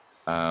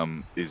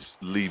is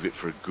leave it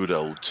for a good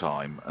old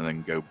time and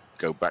then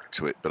go back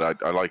to it.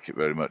 But I like it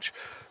very much.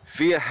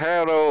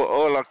 Viajero,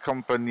 hola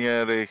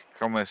compañeri,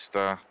 ¿cómo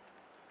está?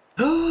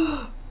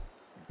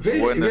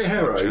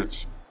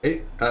 Viajero,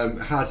 it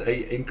has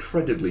a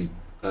incredibly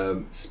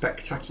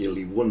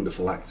spectacularly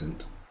wonderful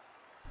accent.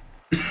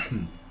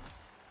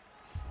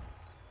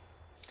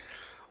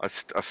 I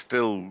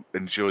still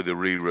enjoy the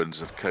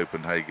reruns of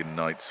Copenhagen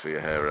Nights for your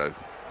hero.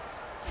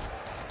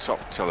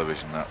 Top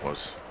television that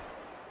was.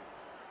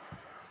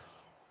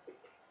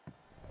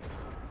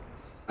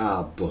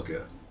 Ah,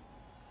 bugger.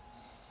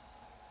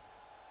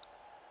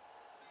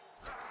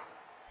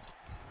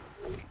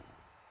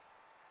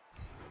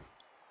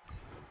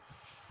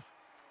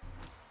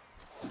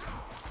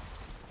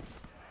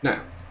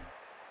 Now,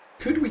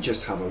 could we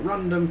just have a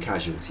random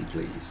casualty,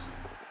 please?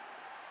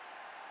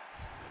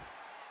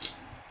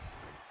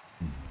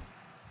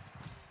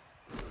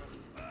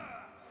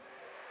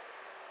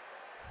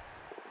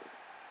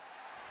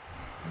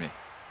 Me.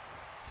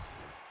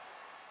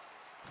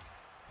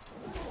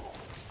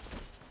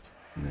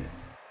 Me.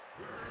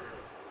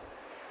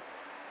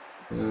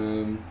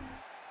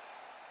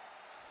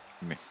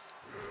 Me.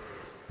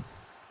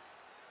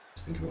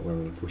 Just think about where I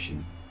want to push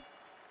him.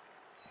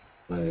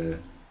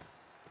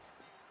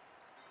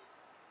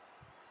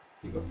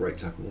 You've got break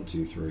tackle 1,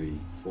 2, 3,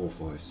 4,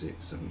 5,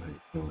 6, 7,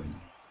 8, 9.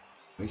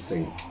 I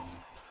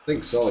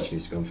think Sarge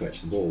needs to go and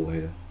fetch the ball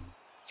here.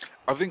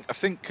 I think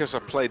because I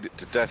played it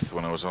to death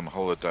when I was on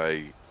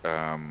holiday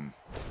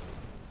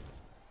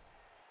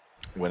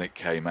when it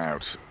came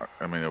out.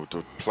 I mean, I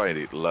played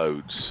it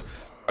loads.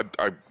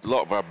 A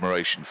lot of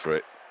admiration for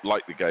it.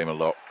 Like the game a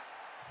lot,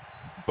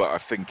 but I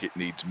think it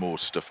needs more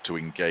stuff to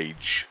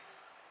engage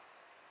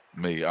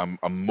me. I'm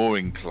more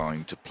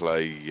inclined to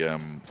play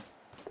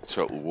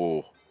Total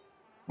War,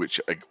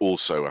 which I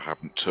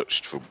haven't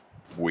touched for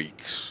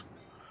weeks.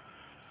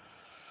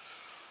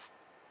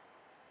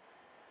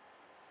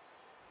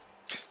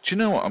 Do you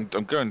know what?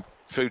 I'm going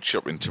food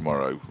shopping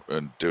tomorrow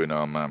and doing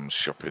our mum's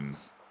shopping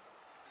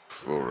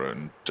for her,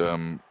 and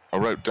I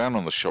wrote down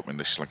on the shopping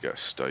list I'll get a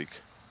steak.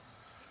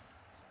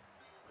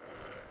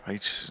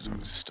 Ages to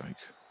do a steak.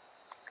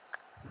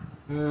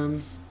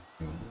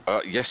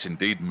 Yes,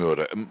 indeed,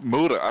 Murder.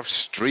 Murder, I've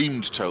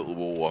streamed Total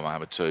War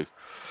Warhammer 2.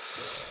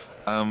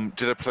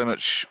 Did I play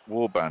much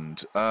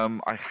Warband?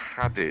 I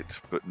had it,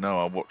 but no,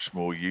 I watched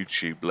more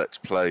YouTube Let's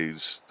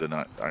Plays than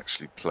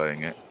actually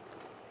playing it.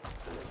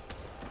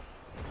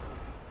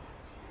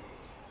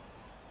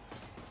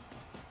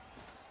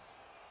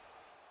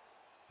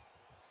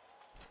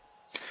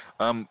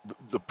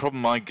 The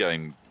problem my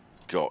game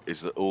got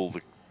is that all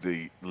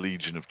the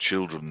legion of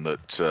children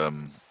that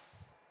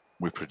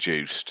we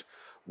produced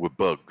were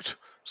bugged,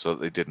 so that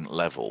they didn't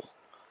level,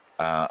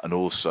 and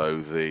also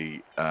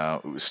it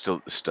was still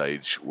at the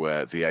stage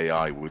where the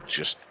AI would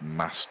just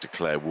mass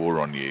declare war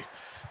on you.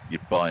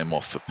 You'd buy them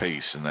off for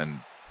peace, and then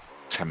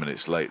 10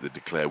 minutes later they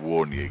declare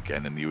war on you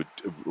again, and we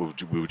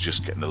were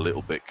just getting a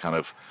little bit kind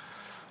of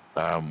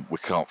we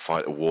can't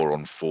fight a war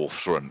on 4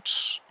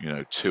 fronts,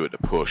 2 at a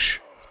push.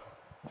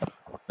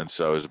 And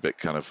so I was a bit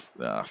kind of,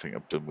 I think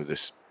I'm done with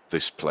this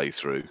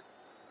playthrough.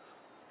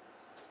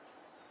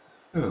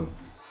 Oh.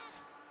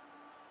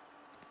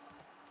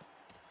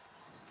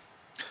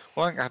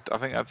 Well, I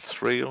think I had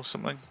 3 or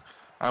something.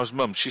 How's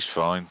Mum? She's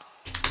fine.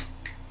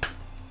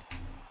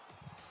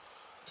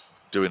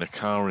 Doing a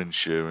car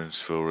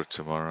insurance for her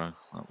tomorrow.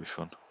 That'll be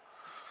fun.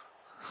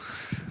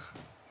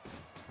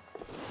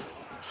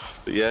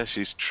 But yeah,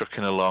 she's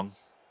trucking along.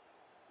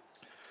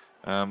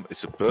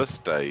 It's a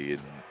birthday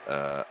in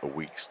a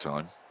week's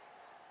time,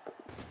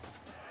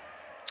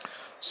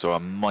 so I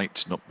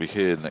might not be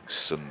here next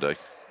Sunday,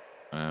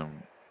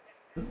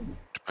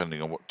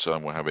 depending on what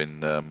time we're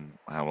having.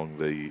 How long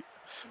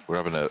we're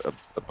having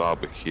a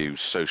barbecue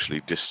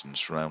socially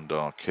distanced around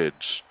our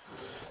kids.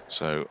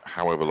 So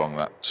however long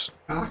we're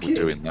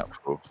doing that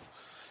for.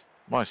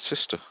 My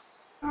sister.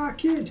 Our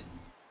kid.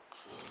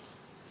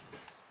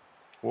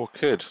 Or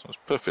kid. That's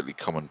perfectly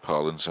common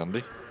parlance,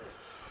 Andy.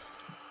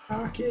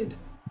 Our kid.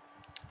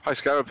 Hi,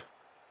 Scarab.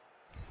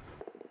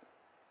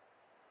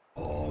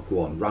 Oh, go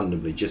on,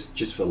 randomly,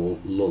 just for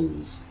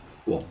lulls.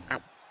 Go on.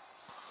 Ow.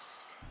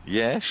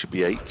 Yeah, should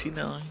be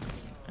 89.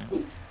 Yeah.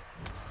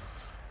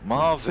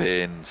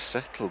 Marvin,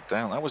 settled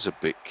down. That was a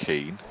bit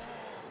keen.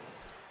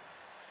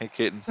 Hey,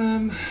 kitten.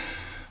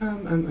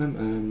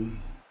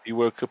 You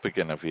woke up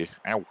again, have you?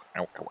 Ow,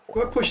 ow, ow.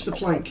 Do I push the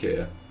plank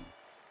here,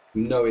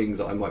 knowing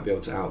that I might be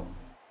able to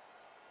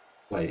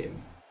outplay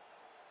him?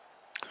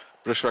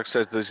 Brushback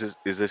says,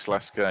 is this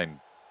last game?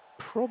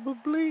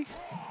 Probably.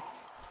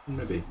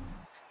 Maybe.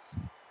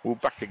 We're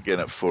back again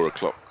at 4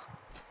 o'clock.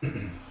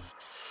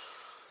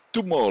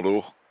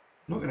 Tomorrow. I'm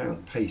not going to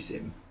outpace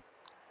him.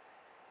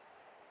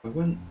 I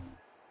went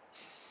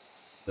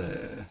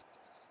there.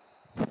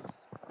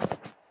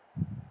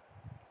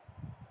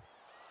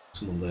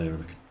 Someone there,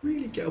 and I could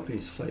really get up in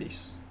his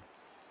face.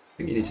 I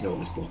think you need to know what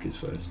this block is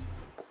first.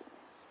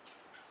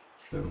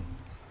 No.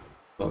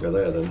 I'll go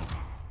there then.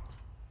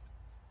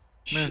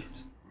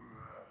 Shit.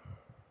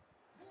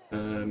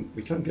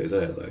 We can't go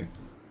there though.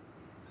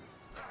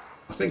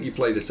 I think you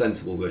play the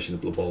sensible version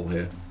of Blood Bowl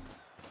here.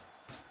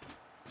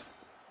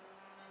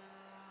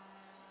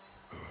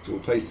 So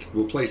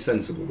we'll play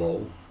sensible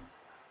bowl.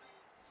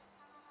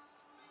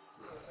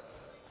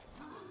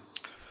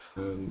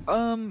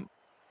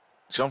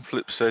 John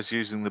Flip says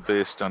using the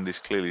beer stand is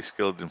clearly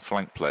skilled in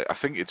flank play. I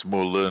think it's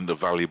more learned a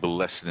valuable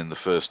lesson in the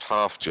first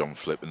half, John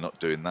Flip, and not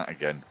doing that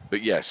again.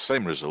 But yes,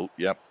 same result.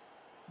 Yep,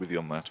 with you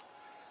on that.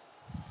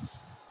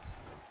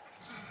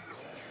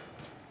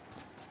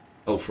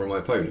 Oh, from my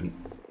opponent?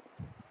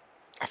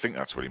 I think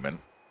that's what he meant.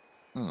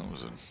 Oh, that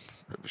was a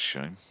bit of a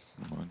shame.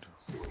 Never mind.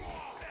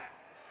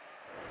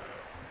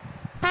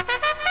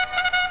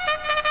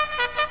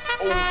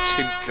 Oh,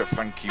 Timka,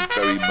 thank you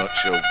very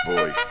much, old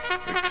boy.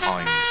 Very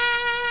kind.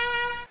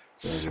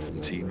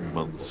 17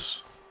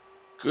 months.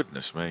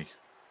 Goodness me.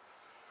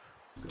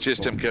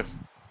 Cheers, Timka.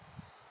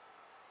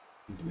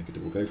 Need to make a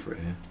double go for it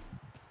here.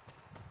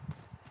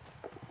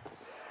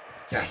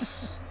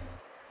 Yes!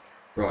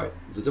 Right,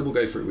 the double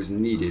go for it was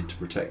needed to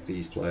protect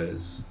these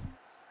players.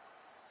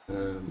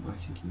 I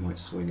think he might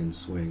swing and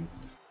swing.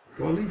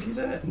 Do I leave you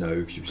there? No,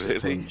 because you've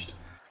still punched.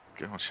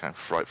 Gosh, how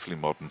frightfully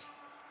modern.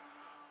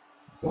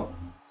 What?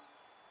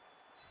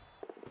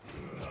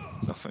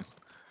 Nothing.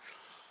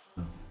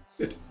 Oh,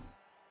 good.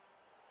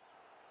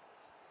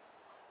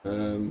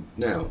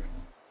 Now.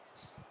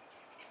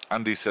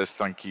 Andy says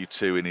thank you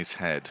too in his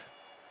head.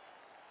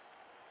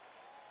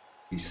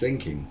 He's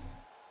thinking.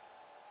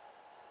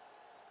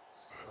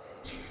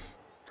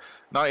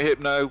 Night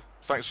Hypno,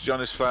 thanks for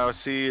joining us, Flower.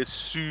 See you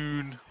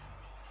soon.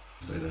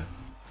 Stay there.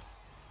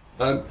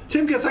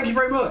 Timka, thank you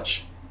very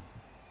much.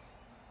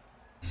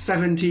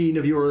 17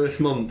 of your Earth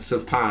months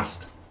have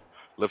passed.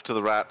 Love to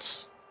the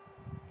rats.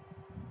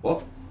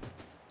 What?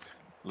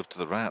 Love to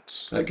the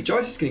rats.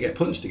 Gajice is going to get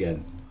punched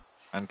again.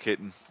 And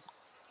Kitten.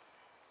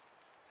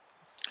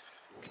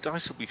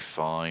 Dice will be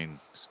fine.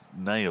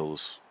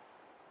 Nails.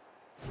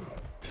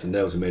 If the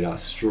nails are made out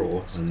of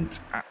straw and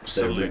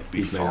absolutely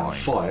he's made out of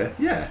fire,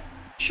 yeah,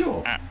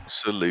 sure.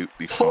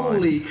 Absolutely fine.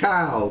 Holy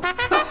cow!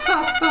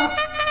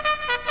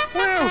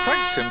 Well,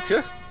 thanks,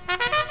 Simka.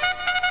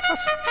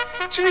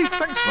 Gee,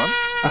 thanks, man.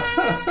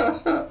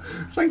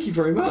 Thank you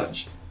very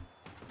much.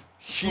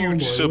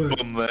 Huge sub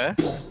on there.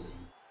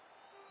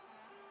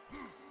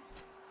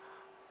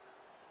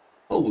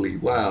 Holy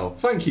wow!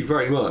 Thank you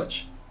very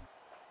much.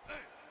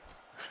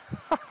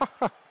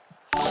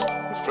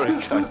 That's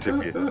very kind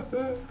of you.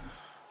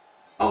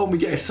 Oh, and we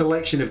get a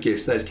selection of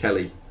gifts. There's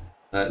Kelly,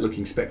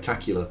 looking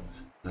spectacular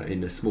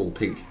in a small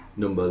pink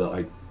number that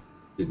I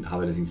didn't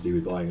have anything to do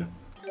with buying her.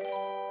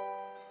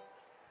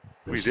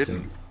 We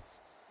didn't.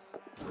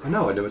 I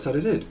know, I never said I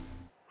did.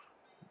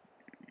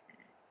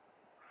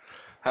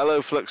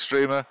 Hello, Flux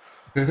Streamer.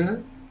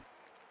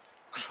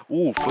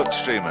 Ooh, Flux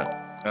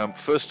Streamer.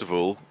 First of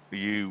all,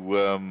 you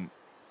are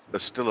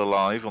still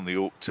alive on the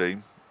Orc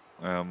team.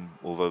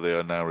 Although they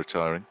are now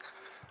retiring.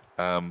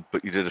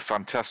 But you did a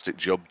fantastic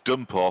job.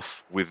 Dump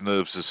off with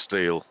nerves of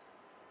steel.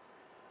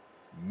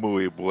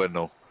 Muy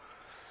bueno.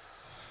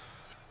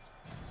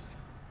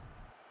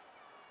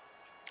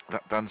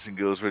 That dancing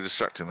girl's very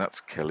distracting. That's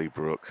Kelly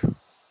Brook. Oh,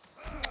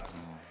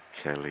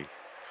 Kelly.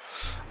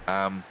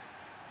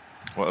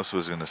 What else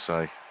was I going to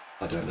say?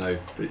 I don't know.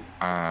 But...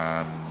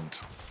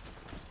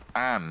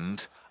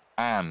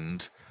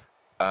 And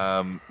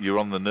you're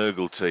on the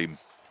Nurgle team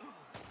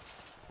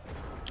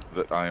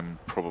that I'm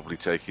probably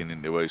taking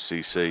into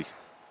OCC.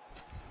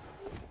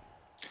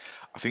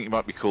 I think you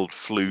might be called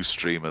Flu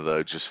Streamer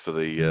though, just for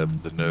the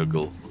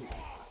Nurgle,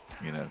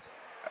 you know,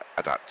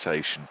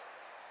 adaptation.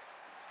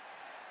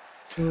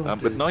 Oh,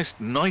 but nice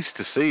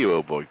to see you,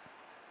 old boy.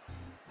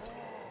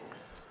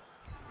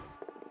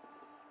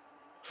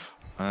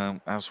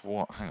 As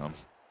what? Hang on,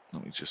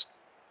 let me just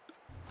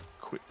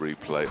quick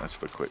replay. Let's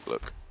have a quick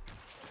look.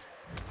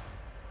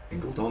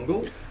 Dingle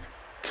dongle.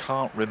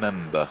 Can't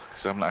remember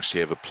because I haven't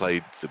actually ever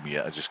played them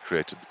yet. I just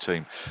created the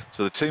team.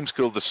 So the team's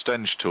called the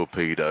Stench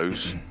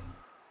Torpedoes.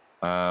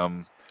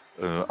 I'm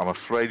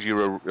afraid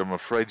you're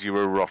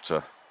a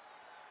rotter.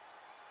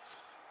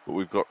 But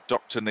we've got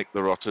Dr. Nick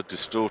the Rotter,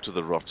 Distorter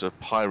the Rotter,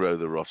 Pyro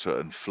the Rotter,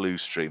 and Flu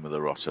Streamer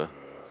the Rotter.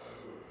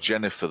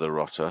 Jennifer the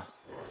Rotter.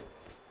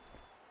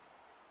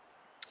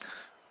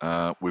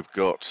 We've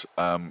got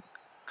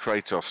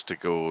Kratos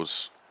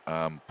Tigor's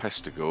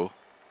Pestigor.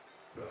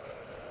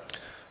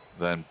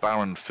 Then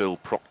Baron Phil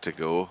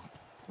Proctigor,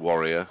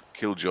 Warrior,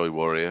 Killjoy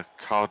Warrior,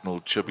 Cardinal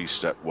Chubby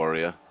Step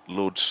Warrior,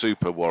 Lord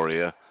Super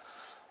Warrior,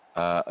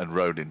 and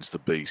Ronin's the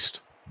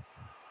Beast.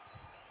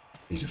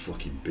 He's a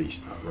fucking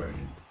beast, that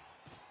Ronin.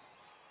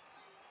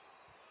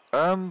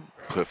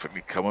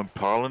 Perfectly common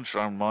parlance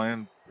around my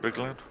and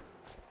Brigland.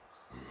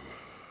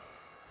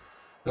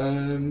 Where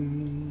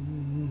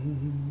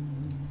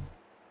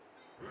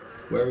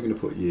are we going to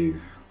put you?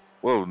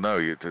 Well, no,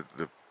 you'd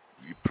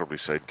probably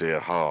say Dear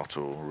Heart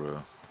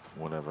or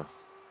whatever.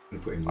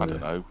 Put him I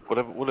don't know.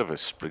 Whatever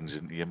springs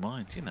into your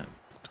mind, you know.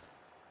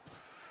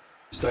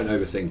 Just don't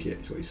overthink it,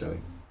 is what you're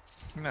saying.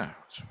 No.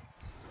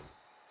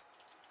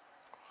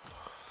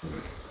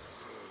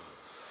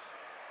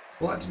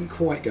 Well, that didn't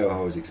quite go how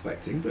I was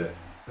expecting, but...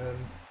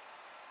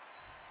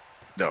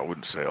 No, I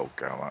wouldn't say old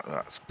gal like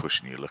that. It's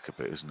pushing your luck a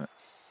bit, isn't it?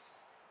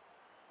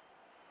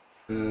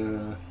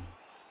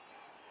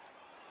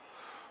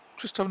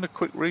 Just having a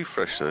quick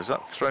refresh there. Has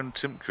that thrown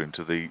Timka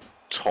into the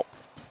top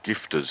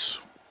gifters?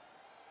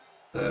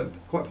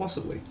 Quite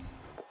possibly.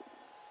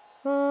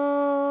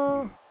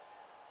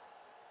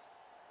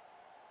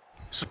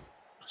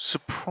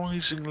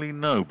 Surprisingly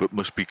no, but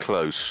must be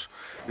close.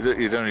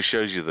 It only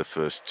shows you the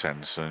first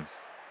 10, so...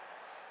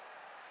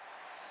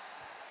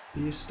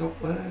 Do you stop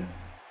there?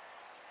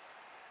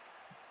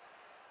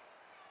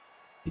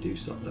 You do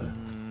stop there.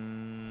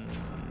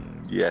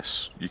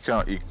 Yes, you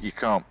can't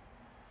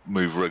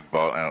move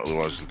Rugbart out,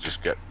 otherwise he'll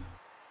just get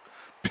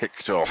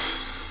picked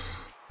off.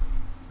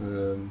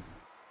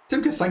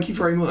 Timka, thank you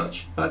very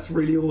much. That's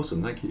really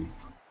awesome. Thank you.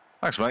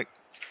 Thanks, mate.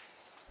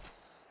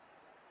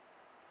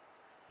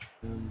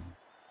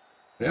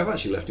 Yeah, I've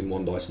actually left him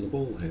 1 dice on the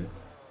ball here.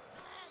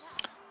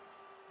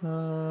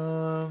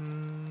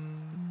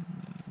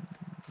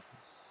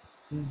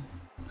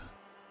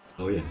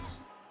 Oh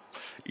yes.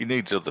 He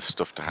needs other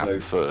stuff to happen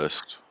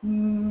first.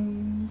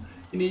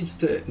 He needs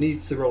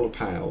to roll a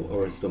POW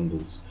or a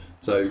stumbles.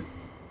 So,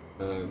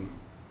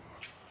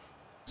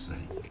 say,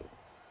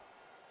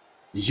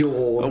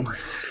 yawn.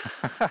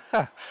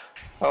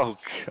 Oh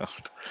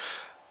God.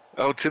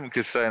 Oh,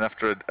 Timka's saying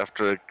after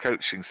a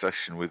coaching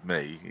session with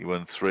me, he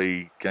won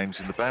 3 games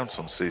in the bounce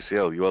on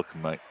CCL. You're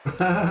welcome, mate.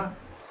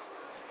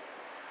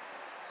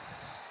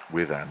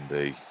 With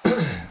Andy.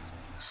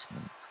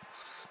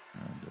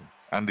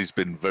 Andy's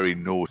been very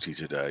naughty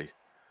today.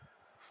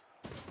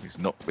 He's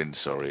not been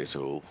sorry at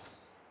all.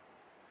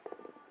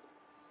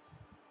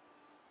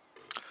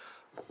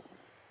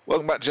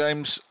 Welcome back,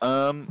 James.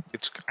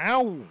 It's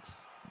ow,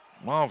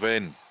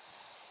 Marvin.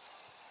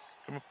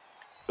 Come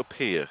up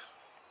here.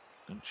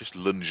 Don't just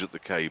lunge at the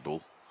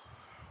cable.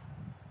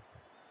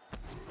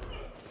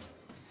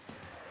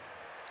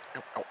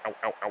 Ow, ow, ow,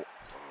 ow, ow.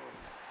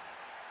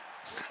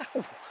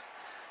 Ow.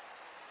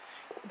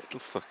 Little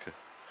fucker.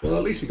 Well,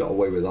 at least we got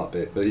away with that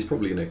bit, but he's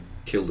probably going to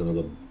kill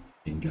another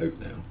goat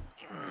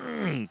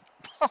now.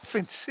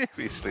 Marvin,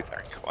 seriously,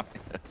 that quite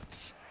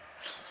hurts.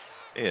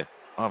 Here,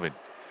 Marvin.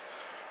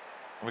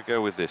 Have a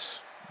go with this.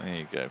 There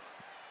you go.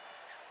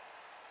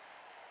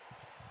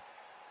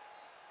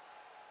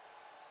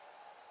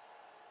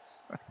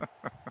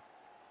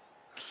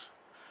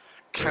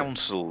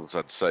 Counsels,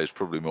 I'd say, is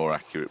probably more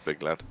accurate,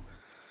 big lad.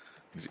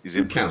 He's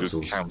in for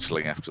good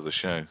counselling after the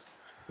show.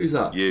 Who's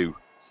that? You.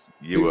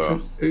 You are.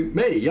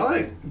 Me?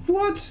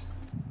 What?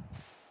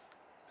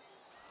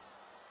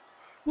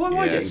 Why am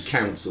I getting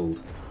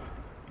counselled?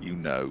 You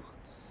know.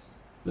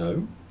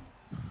 No.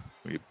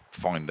 You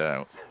find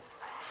out.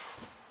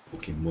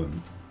 Fucking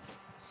won't.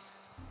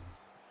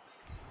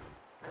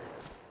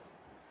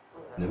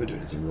 Never do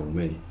anything wrong,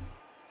 me.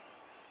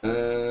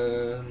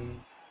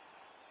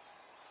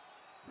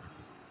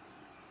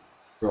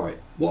 Right,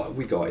 what have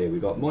we got here? We've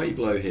got Mighty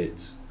Blow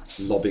hits,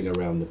 lobbing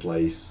around the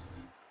place.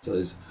 So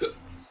there's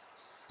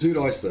 2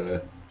 dice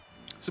there.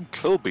 Some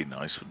club would be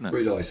nice, wouldn't it?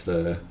 3 dice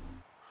there.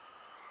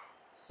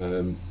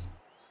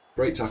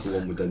 Great tackle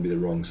 1 would then be the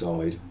wrong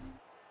side.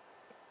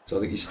 So I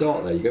think you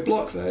start there, you go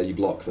block there, you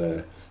block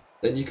there.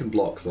 Then you can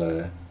block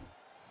there,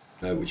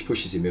 which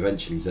pushes him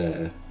eventually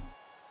there.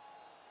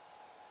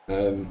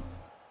 I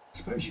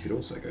suppose you could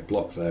also go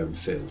block there and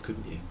fill,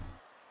 couldn't you?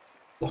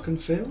 Block and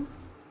fill?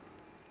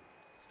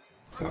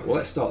 Right, well,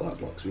 let's start that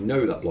block, because we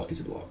know that block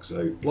is a block.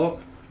 So,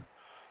 block,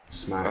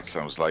 smack. That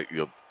sounds like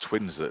your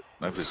twins that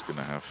Nova's going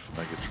to have,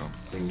 Megatron.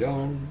 Ding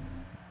dong.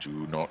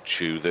 Do not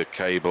chew the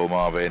cable,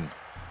 Marvin.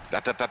 Da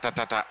da da da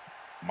da da.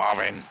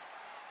 Marvin.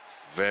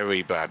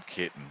 Very bad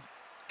kitten.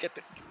 Get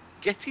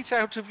it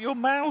out of your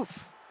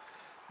mouth.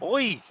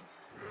 Oi.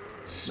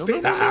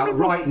 Spit that out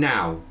right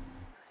now.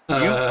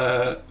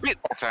 Spit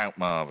that out,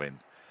 Marvin.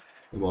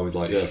 And I was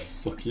like, yeah,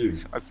 fuck you.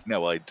 I've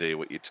no idea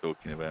what you're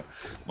talking about.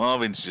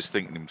 Marvin's just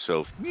thinking to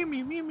himself, mew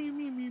mew mew mew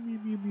mew mew mew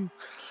mew mew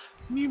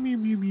mew mew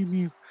mew mew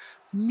mew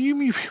mew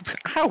mew.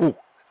 Ow!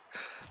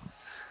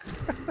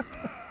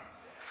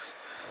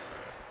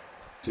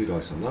 2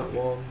 dice on that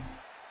one.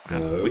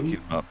 Wicked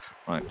mark.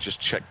 Right,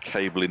 just check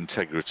cable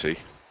integrity.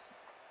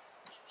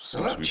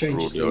 Now that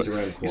changes things around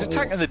quite a lot. He's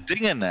attacking the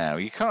dinger now.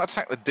 You can't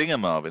attack the dinger,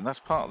 Marvin. That's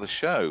part of the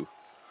show.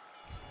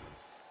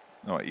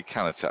 All right, you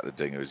can attack the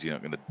dinger, as you're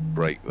not going to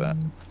break that.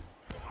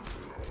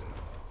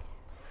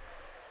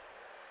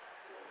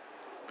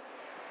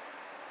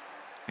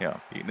 Yeah,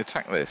 you can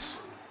attack this.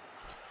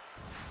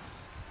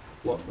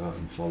 Block that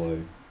and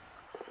follow.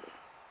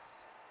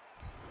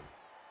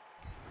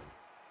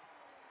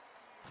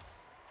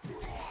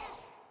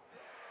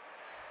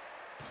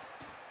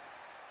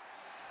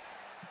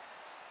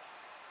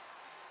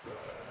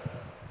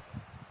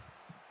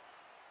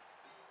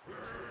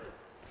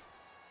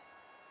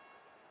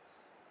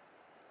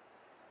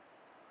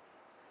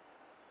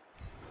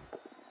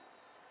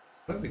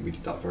 I don't think we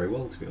did that very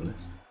well, to be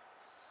honest.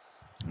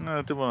 No,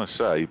 I don't want to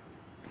say.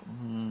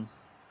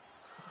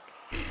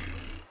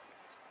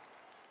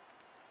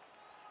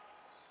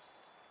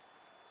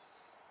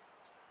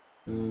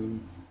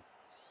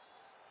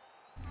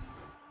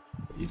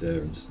 Put you there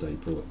and stay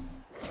put.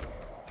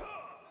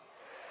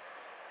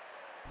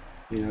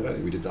 Yeah, I don't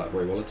think we did that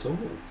very well at all.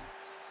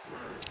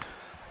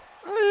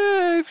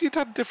 If you'd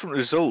had different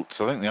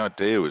results, I think the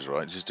idea was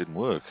right. It just didn't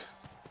work.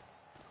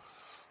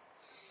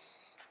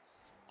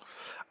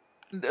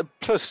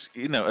 Plus,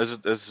 you know,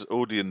 as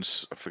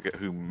audience, I forget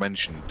who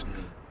mentioned,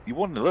 you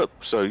 1-0 up,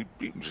 so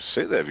you can just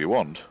sit there if you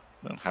want.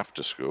 You don't have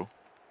to score.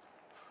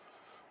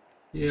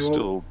 Yeah,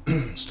 still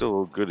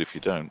all good if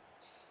you don't.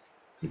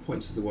 He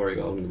points to the warrior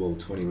got on the ball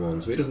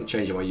 21, so it doesn't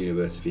change in my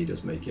universe if he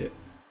does make it.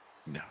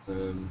 No.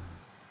 Um,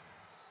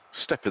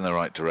 Step in the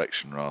right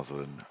direction rather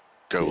than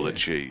Goal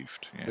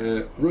achieved.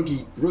 Yeah.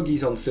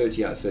 Ruggy's on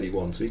 30 out of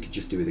 31, so he could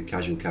just do with a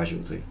casual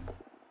casualty.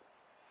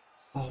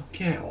 Oh,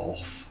 get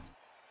off.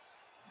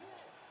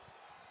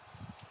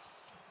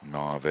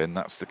 Marvin,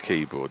 that's the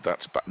keyboard.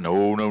 That's back.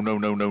 No, no, no,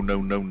 no, no,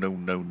 no, no, no,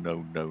 no,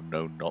 no, no,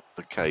 no, not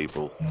the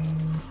cable.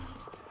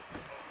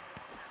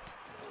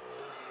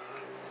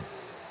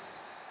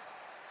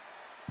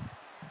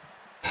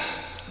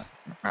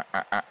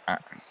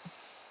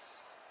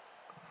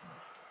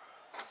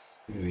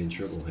 We're going to be in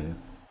trouble here.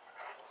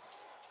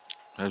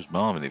 There's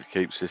Marvin if he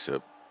keeps this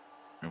up.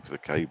 Going for the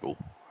cable.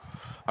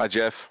 Hi,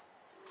 Jeff.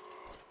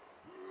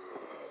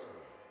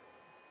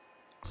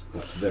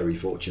 That's very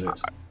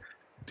fortunate.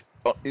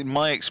 In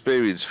my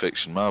experience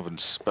fiction,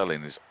 Marvin's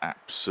spelling is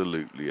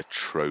absolutely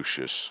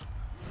atrocious.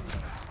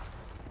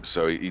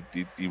 So he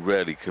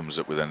rarely comes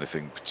up with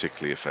anything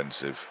particularly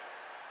offensive.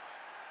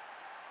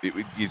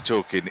 You're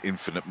talking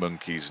infinite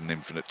monkeys and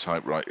infinite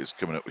typewriters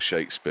coming up with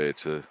Shakespeare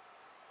to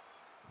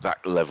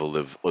that level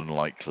of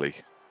unlikely.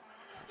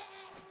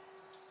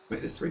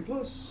 Make this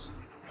 3+.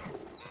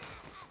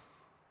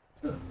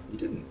 Oh, you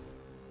didn't.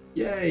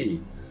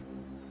 Yay!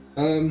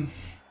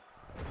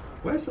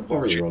 Where's the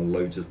warrior on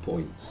loads of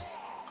points?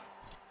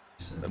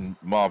 And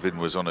Marvin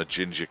was on a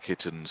Ginger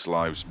Kittens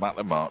Lives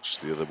Matter march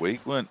the other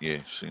week, weren't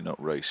you? So you're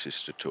not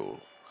racist at all.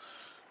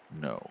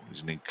 No,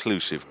 he's an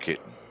inclusive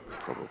kitten,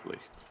 probably.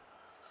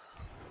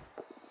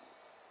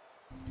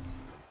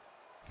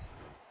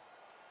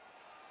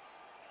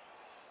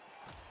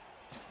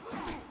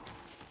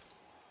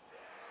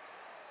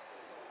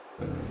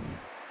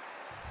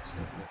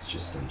 Let's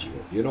just stand you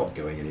up. You're not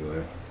going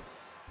anywhere.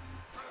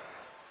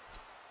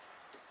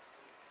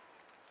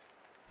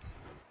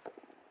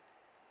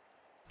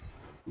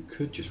 You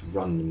could just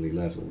randomly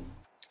level.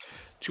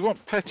 Do you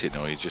want petting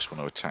or you just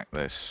want to attack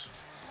this?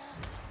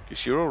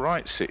 Because you're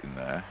alright sitting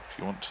there, if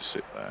you want to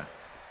sit there.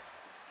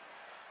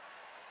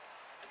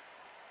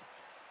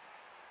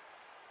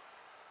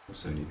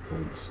 What's only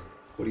points?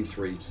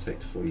 43 to take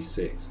to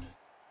 46.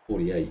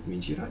 48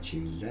 means you'd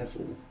actually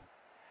level.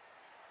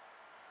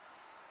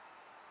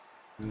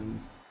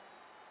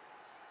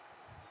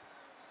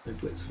 No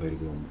blitz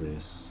available on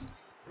this.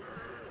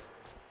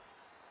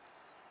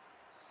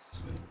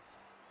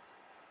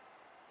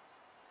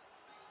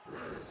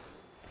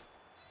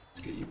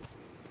 Let's get you.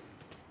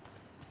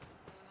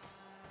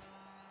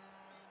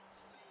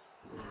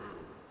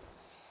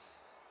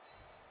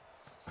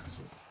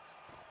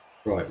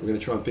 Right, we're going to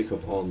try and pick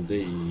up on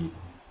the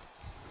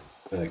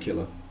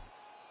killer.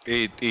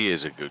 He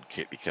is a good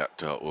kitty cat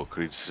dart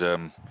walker. He's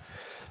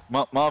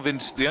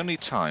Marvin's the only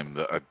time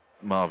that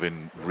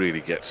Marvin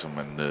really gets on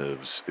my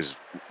nerves is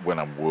when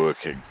I'm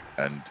working,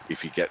 and if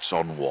he gets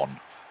on one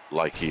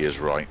like he is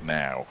right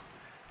now,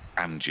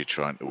 and you're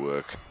trying to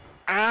work.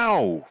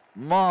 Ow!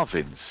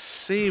 Marvin,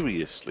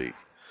 seriously?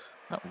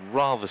 That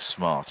rather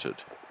smarted.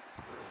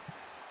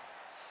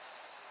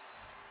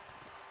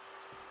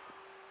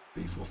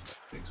 B4,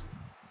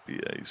 Yeah,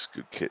 he's a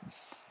good kitten.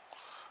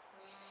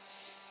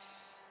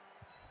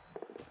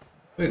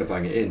 We're going to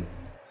bang it in.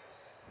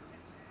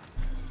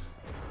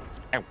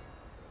 Ow.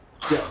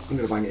 Yeah, I'm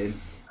going to bang it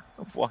in.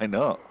 Why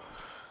not?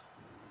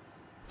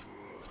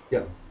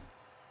 Yeah.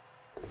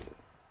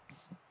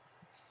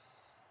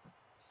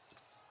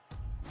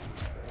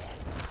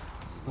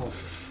 Oh, for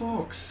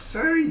fuck's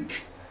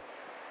sake!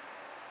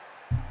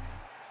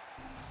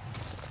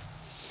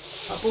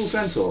 That bull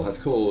centaur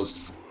has caused...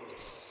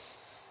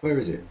 Where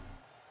is it?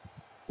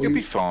 You'll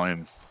be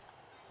fine.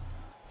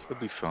 You'll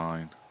be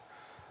fine.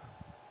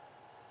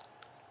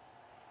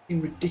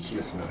 In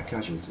ridiculous amount of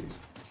casualties.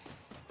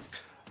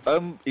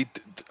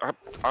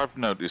 I've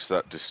noticed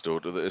that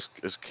distorter that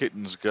as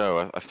kittens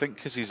go, I think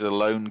because he's a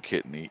lone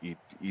kitten,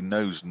 he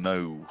knows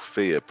no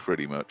fear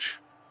pretty much.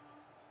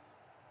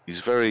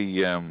 He's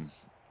very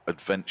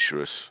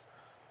adventurous.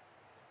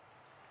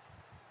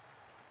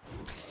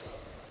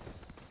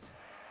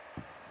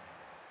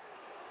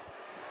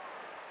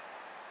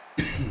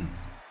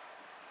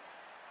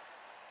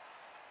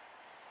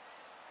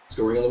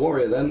 Scoring on the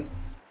warrior then.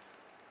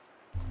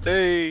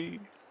 Hey!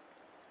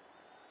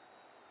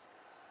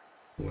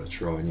 I'm going to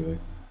try anyway.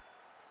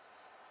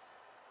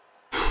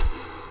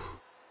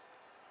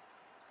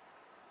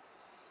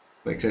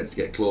 Makes sense to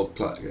get claw.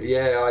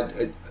 Yeah,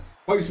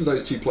 both of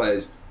those two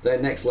players, their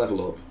next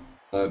level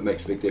up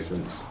makes a big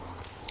difference.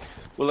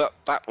 Well,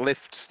 that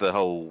lifts the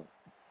whole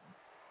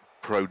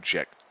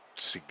project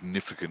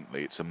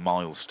significantly. It's a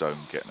milestone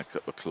getting a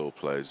couple of claw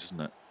players,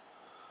 isn't it?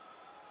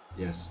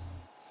 Yes.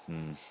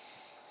 Is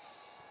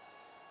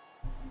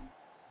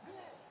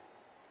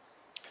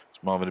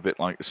Marvin a bit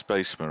like a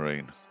Space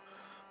Marine?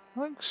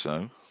 I think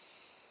so.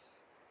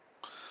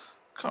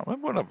 Can't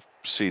remember when I've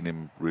seen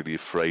him really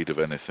afraid of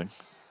anything.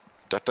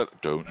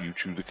 Don't you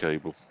chew the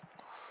cable.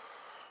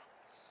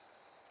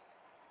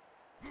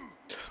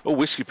 Oh,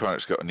 Whiskey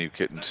Pirate's got a new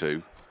kitten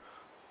too.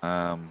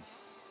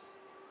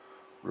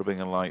 Rubbing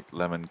a light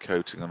lemon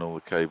coating on all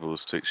the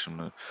cables, teaching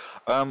them.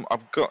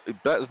 I've got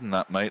better than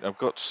that, mate. I've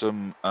got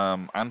some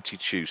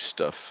anti-chew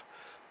stuff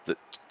that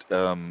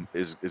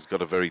is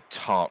got a very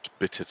tart,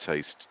 bitter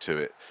taste to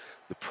it.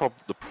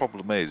 The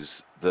problem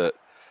is that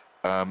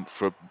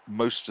for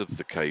most of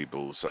the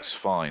cables that's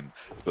fine,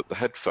 but the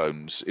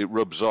headphones it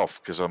rubs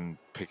off because I'm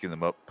picking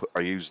them up.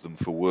 I use them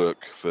for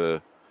work,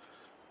 for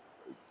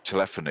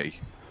telephony,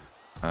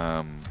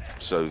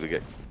 so they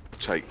get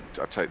I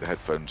take the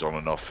headphones on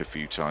and off a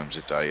few times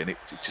a day, and it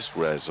just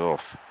wears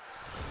off.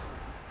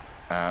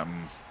 I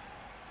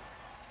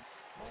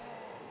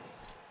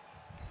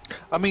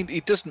mean, he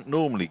doesn't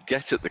normally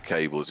get at the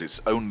cables.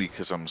 It's only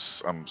because I'm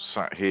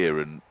sat here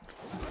and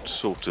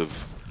sort of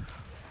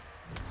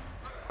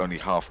only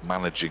half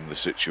managing the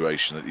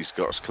situation that he's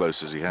got as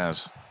close as he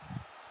has.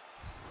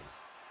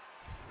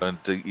 And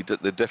they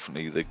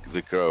definitely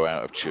they grow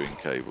out of chewing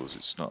cables.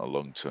 It's not a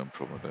long-term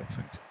problem, I don't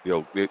think.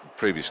 The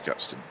previous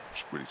cats didn't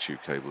really chew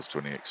cables to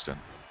any extent.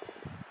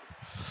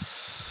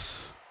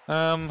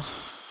 Do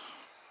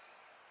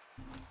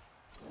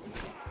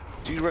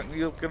you reckon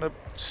you're gonna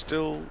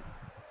still?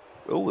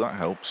 Oh, that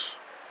helps.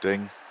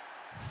 Ding.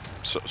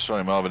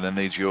 Sorry, Marvin. I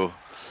need your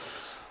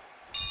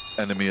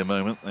enemy a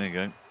moment. There you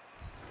go.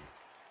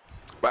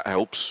 That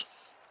helps.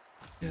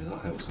 Yeah, that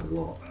helps a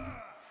lot.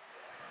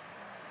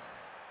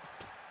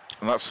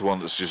 And that's the one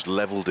that's just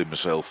levelled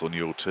himself on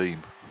your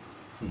team.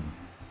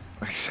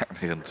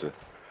 Exactly, Hunter.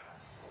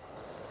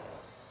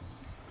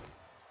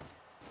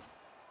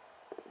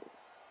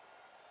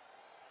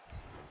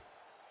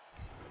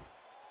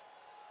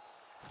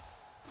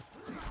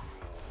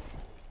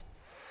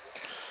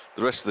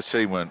 The rest of the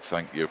team won't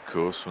thank you, of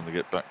course, when they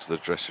get back to the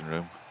dressing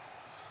room.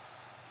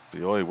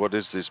 But, oi, what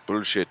is this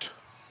bullshit?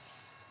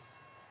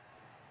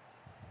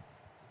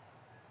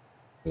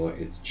 Right,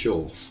 it's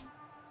Dwarf.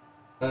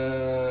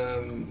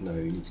 No,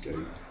 you need to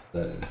go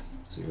there,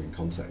 so you're in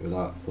contact with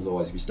that.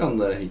 Otherwise, if you stand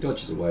there, he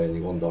dodges away and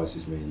he one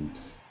dices me and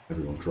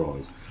everyone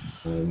cries.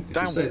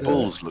 Damn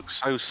bulls look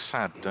so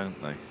sad,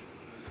 don't they?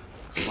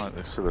 It's like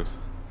this sort of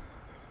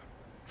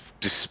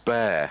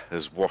despair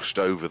has washed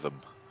over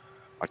them.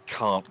 I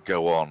can't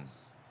go on.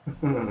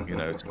 You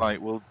know, it's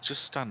like, well,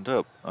 just stand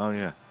up. Oh,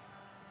 yeah.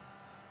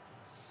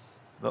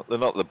 They're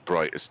not the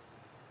brightest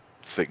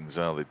things,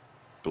 are they?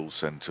 Bull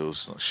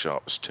centaurs, not the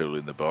sharpest tool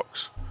in the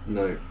box.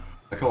 No,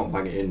 I can't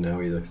bang it in now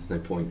either, because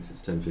there's no point, because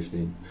it's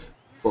 10:15.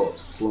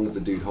 But as long as the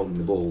dude holding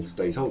the ball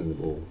stays holding the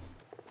ball,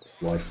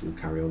 life will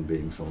carry on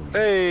being fine.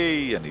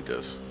 Hey, and he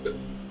does.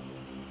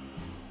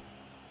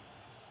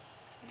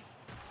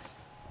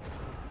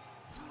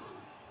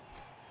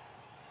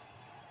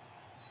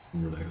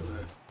 Run over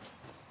there.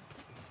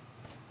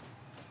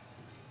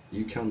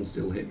 You can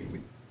still hit me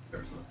with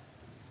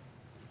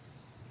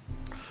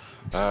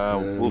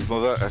that. Wolf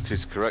Mother, that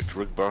is correct.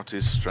 Rugbart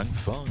is strength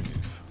 5.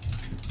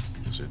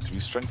 So to be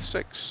strength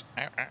 6.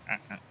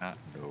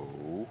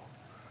 No.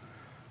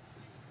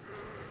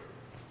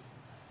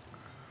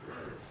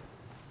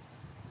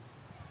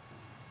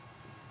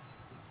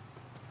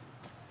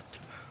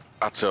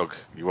 Atog,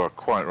 you are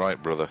quite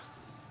right, brother.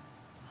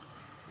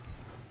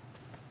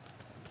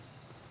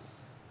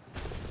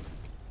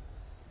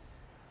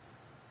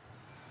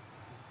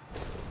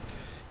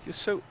 You're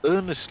so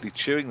earnestly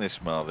chewing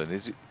this, Marvin.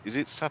 Is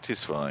it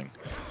satisfying?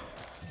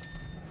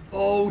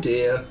 Oh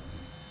dear.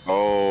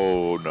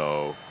 Oh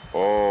no.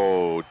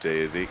 Oh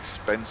dear, the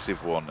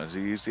expensive one. Has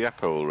he used the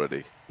Apo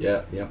already?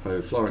 Yeah, the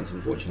Apo. Florence,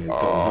 unfortunately,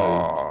 has gone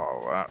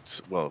home. Oh,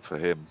 that's, well, for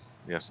him.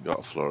 He hasn't got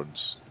a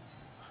Florence.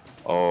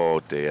 Oh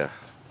dear.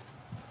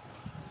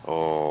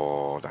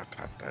 Oh, that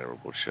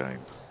terrible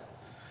shame.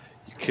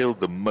 You killed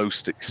the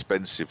most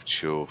expensive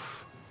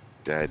Chorf.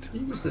 Dead. He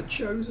was the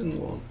chosen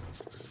one.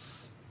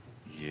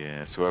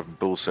 Yeah, so we're having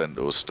bull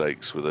centaur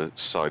steaks with a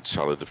side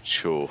salad of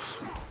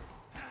Chorf.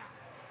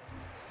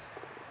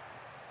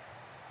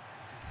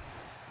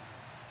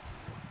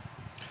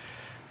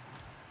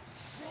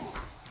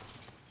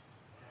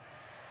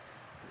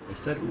 They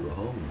said we were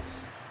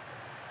harmless.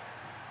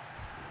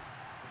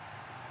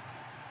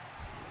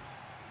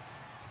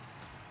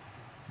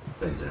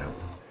 Turns out,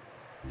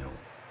 no.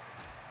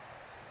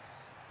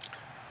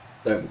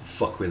 Don't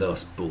fuck with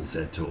us, bull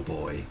centaur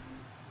boy.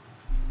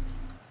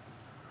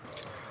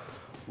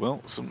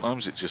 Well,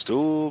 sometimes it just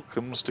all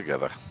comes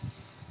together.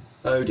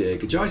 Oh dear,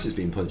 Gajais has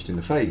been punched in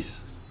the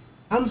face.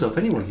 Hands up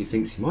anyone who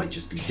thinks he might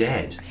just be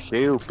dead.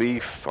 He'll be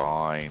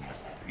fine.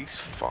 He's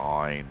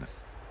fine.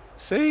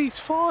 See, he's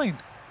fine.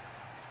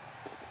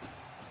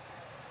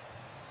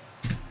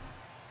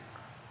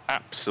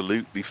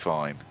 Absolutely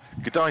fine.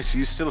 Gadice,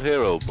 you still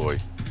here, old boy?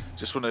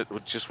 Just want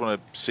to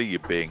see you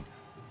being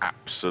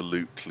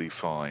absolutely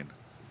fine.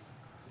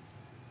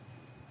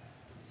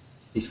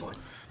 He's fine.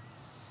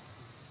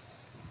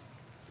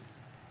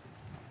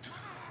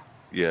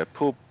 Yeah,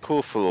 poor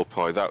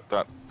Philippi.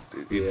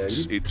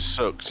 It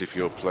sucks if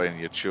you're playing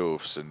your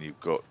Chorfs and you've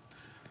got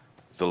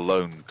the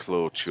lone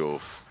claw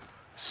Chorf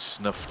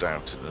snuffed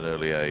out at an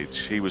early age.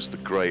 He was the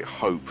great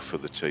hope for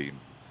the team.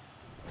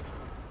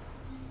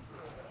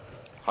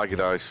 Hi,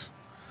 Gadice.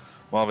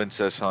 Marvin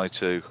says hi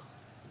too.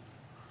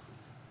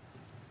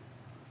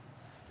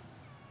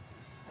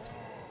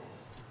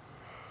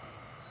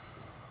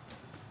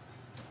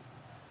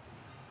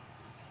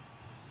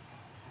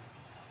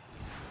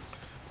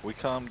 We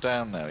calmed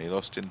down now. He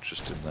lost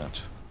interest in that.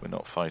 We're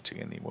not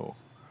fighting anymore.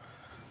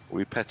 Are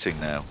we petting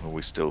now? Or are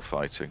we still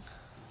fighting?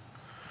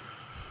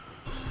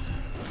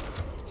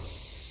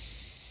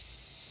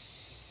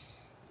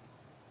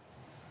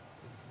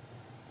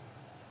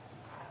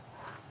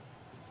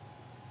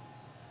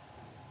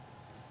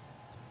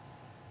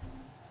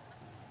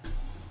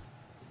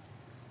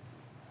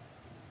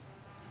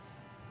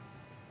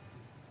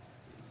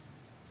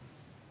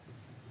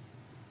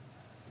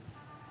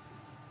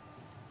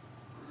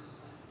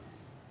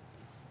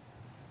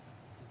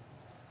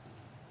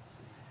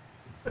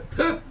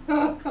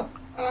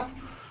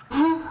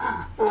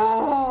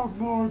 Oh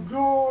my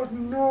god,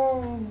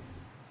 no!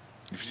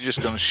 If you're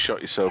just going to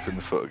shot yourself in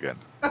the foot again.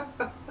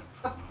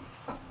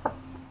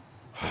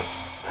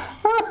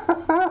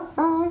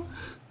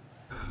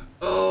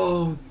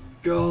 Oh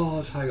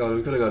god, hang on,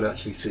 we've got to go and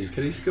actually see.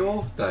 Can he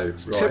score? No,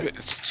 right.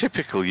 It's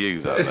typical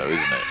you, though,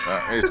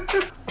 isn't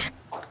it?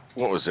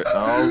 What was it?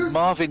 Oh,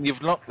 Marvin,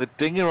 you've knocked the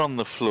dinger on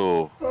the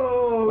floor.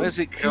 Oh, where's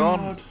it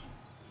gone?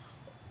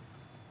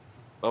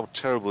 Oh,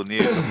 terrible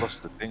news! I've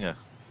lost the dinger.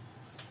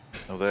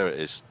 Oh, there it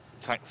is.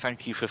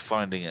 Thank you for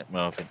finding it,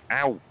 Marvin.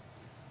 Ow!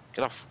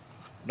 Get off!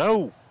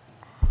 No!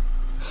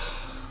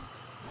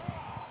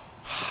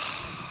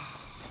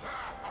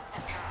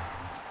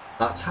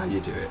 That's how you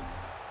do it.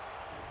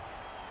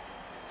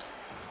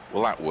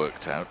 Well, that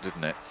worked out,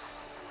 didn't it?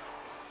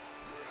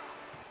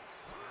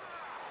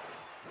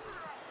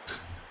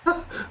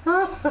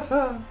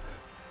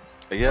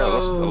 Yeah, I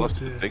lost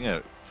the dinger.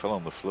 It fell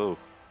on the floor.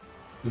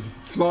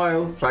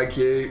 Smile, thank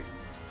you.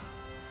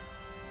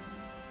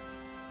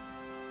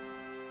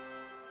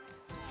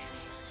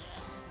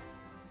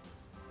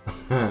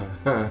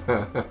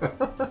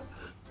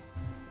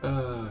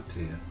 Oh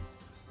dear.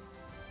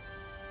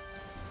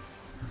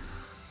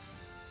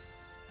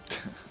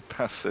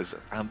 Pass says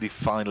Andy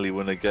finally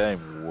won a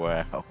game.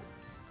 Wow.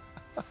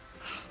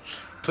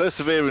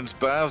 Perseverance,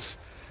 Baz.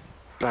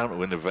 Bound to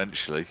win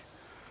eventually.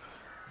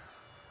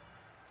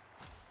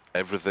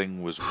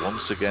 Everything was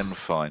once again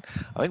fine.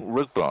 I think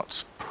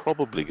Rugbot's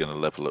probably going to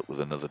level up with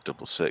another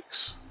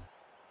 666.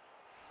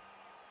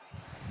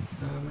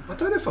 I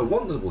don't know if I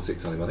want the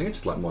 666 on him. I think I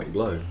just like Mighty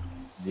Blow.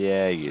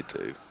 Yeah, you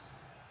do.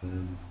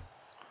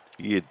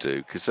 You do,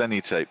 because then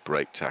you take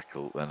break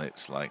tackle, and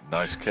it's like,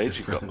 nice cage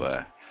you got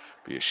there.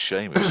 Be a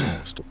shame if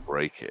someone was to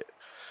break it.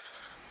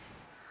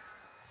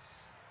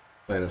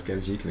 Play enough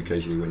games, you can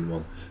occasionally win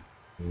one.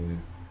 Yeah.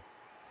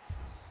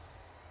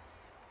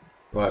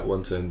 Right,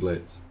 one turn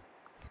blitz.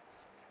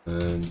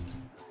 Doesn't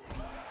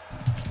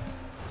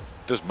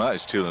matter,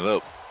 it's 2-0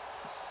 up.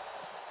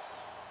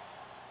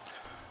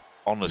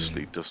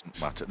 Honestly, doesn't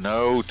matter.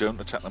 No,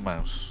 don't attack the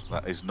mouse.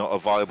 That is not a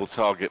viable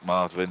target,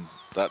 Marvin.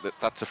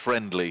 That's a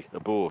friendly.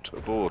 Abort,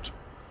 abort.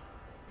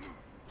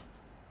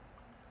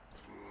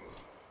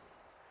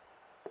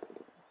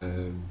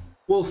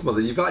 Wolf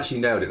Mother, you've actually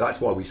nailed it. That's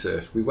why we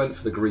surf. We went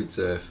for the greed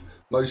surf,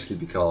 mostly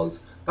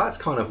because that's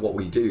kind of what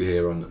we do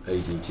here on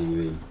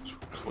ADTV.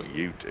 That's what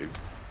you do.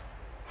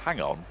 Hang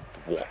on,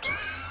 what?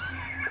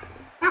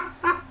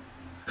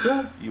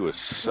 You were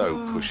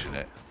so pushing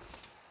it.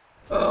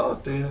 Oh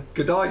dear.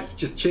 Godice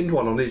just chinned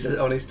one on his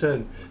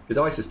turn.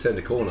 Godice has turned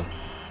a corner.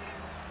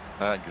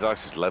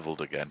 Godice is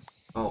levelled again.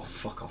 Oh,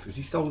 fuck off. Has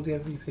he stolen the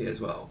MVP as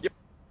well? Yep.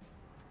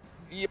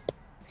 Yep.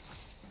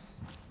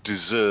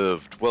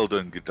 Deserved. Well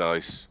done,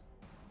 Godice.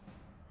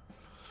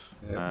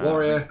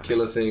 Warrior,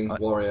 killer thing,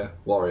 warrior,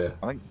 warrior.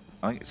 I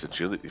think it's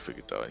agility for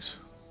Godice.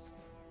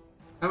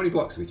 How many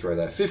blocks do we throw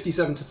there?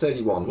 57 to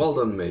 31. Well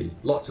done, me.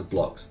 Lots of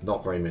blocks,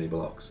 not very many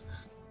blocks.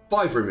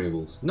 5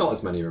 removals, not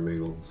as many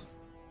removals.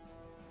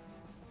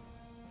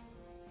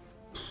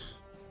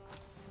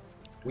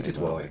 I did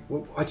what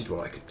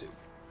I could do.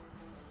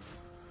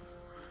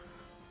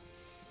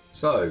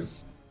 So,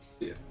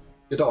 yeah.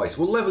 Godice,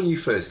 we'll level you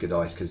first,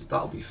 Godice, because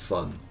that'll be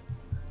fun.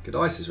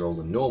 Godice has rolled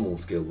a normal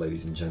skill,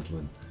 ladies and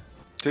gentlemen.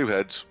 2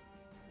 heads.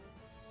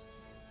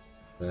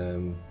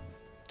 2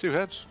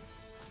 heads.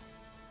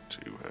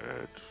 2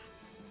 heads.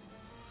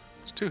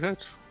 It's 2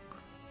 heads.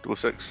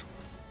 666.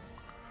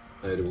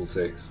 No,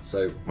 666.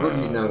 So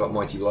Rookie's now got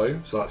Mighty Blow.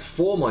 So that's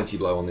 4 Mighty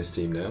Blow on this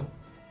team now.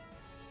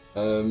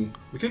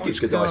 We could give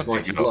Godice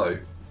Mighty Blow.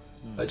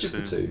 Just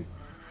the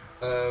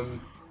 2.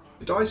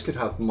 Godice could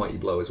have Mighty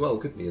Blow as well,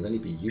 couldn't he? And then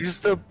he'd be useful. He's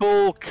the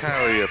ball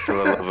carrier, for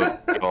the love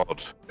of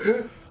God.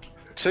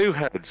 2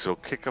 heads or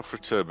kick off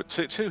return, but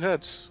two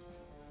heads.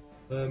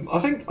 I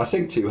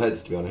think 2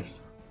 heads, to be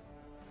honest.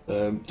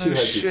 2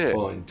 heads is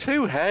fine.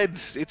 2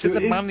 heads. It's in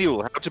the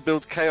manual. How to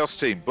build chaos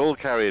team. Ball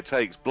carrier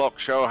takes block,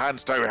 show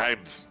hands, 2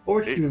 heads.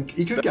 Or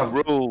he could have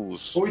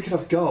rules. Or he could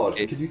have guard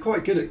because he'd be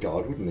quite good at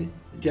guard, wouldn't he?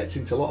 He gets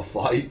into a lot of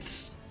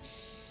fights.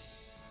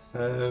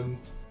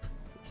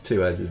 It's 2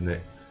 heads, isn't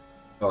it?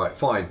 All right,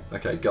 fine.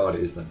 Okay, guard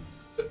it is then.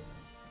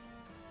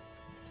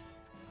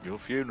 Your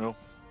funeral.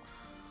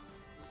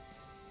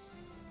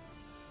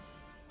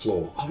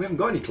 Claw. Oh, we haven't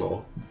got any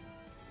claw.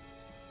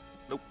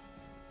 Nope.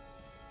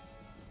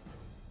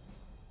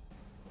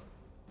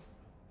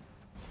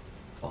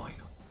 Fine.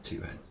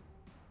 2 heads.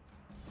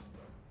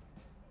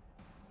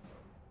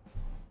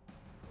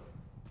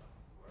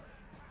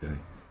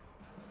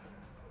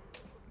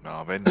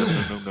 Marvin,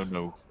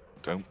 no.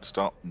 Don't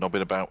start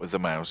knobbing about with the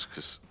mouse,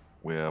 because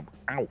we're...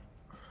 Ow!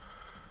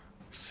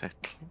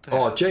 Settle down.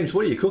 Oh, James,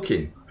 what are you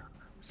cooking?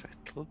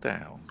 Settle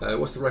down.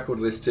 What's the record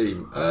of this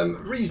team?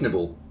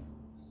 Reasonable.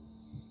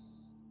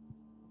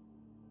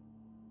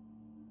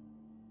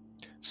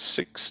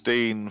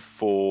 16-4-1.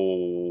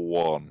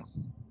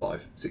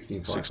 16-5.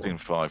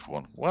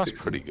 16-5-1. Well,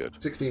 that's pretty good.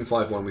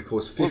 16-5-1. We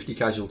caused 50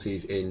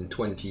 casualties in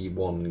 22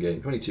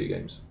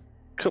 games.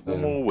 Couple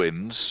more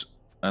wins,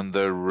 and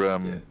they're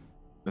in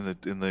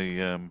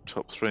the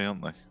top 3,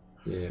 aren't they?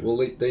 Yeah. Well,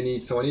 they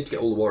need. So I need to get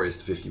all the warriors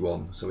to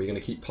 51. So we're going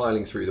to keep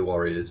piling through the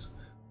warriors.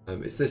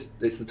 It's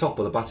the top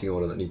of the batting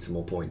order that needs some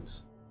more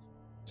points.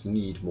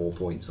 Need more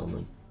points on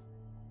them,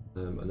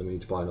 and then we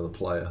need to buy another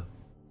player.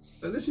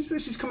 But this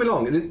is coming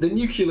along. The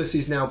nucleus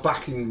is now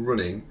back and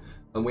running,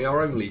 and we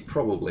are only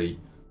probably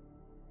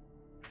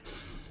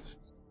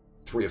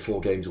 3 or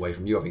 4 games away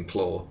from you having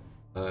Claw.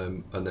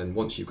 And then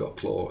once you've got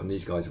Claw and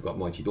these guys have got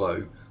Mighty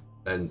Blow,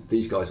 then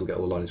these guys will get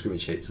all the line of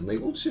scrimmage hits, and they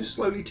will just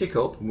slowly tick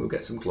up, and we'll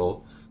get some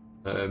Claw.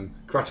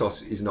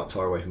 Kratos is not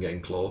far away from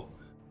getting Claw,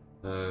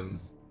 and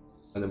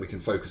then we can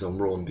focus on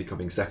Rawn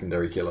becoming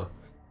secondary killer.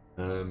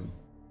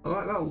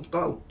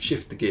 That'll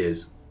shift the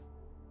gears.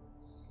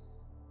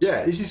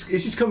 Yeah, this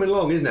is coming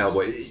along, isn't it,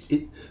 boy?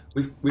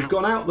 We've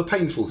gone out the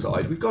painful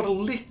side. We've got a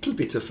little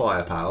bit of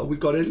firepower. We've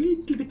got a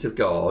little bit of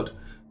guard,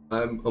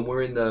 and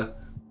we're in the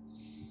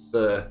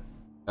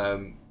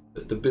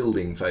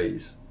building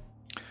phase.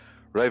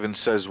 Raven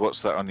says,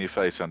 "What's that on your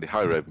face, Andy?"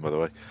 Hi, Raven, by the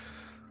way.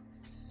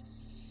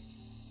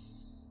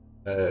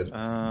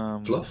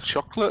 Fluff?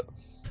 Chocolate?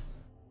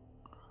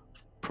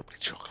 Probably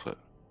chocolate.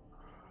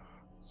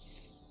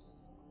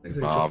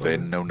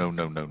 Marvin,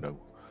 no.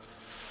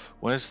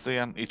 Where's the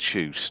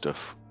anti-chew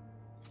stuff?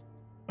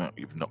 Oh,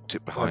 you've knocked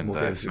it behind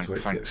there.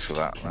 Thanks for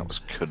that. That was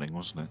cunning,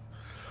 wasn't it?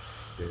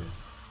 Yeah.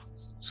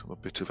 So a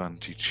bit of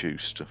anti-chew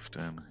stuff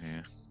down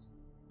here.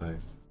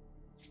 Right.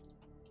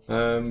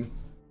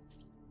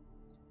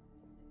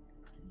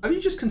 Have you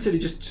just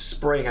considered just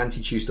spraying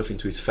anti-chew stuff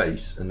into his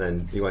face and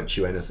then he won't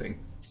chew anything?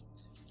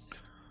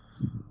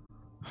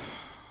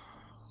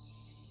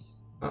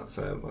 That's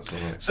all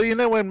right. So you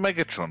know when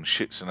Megatron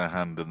shits in her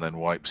hand and then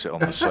wipes it on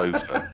the sofa?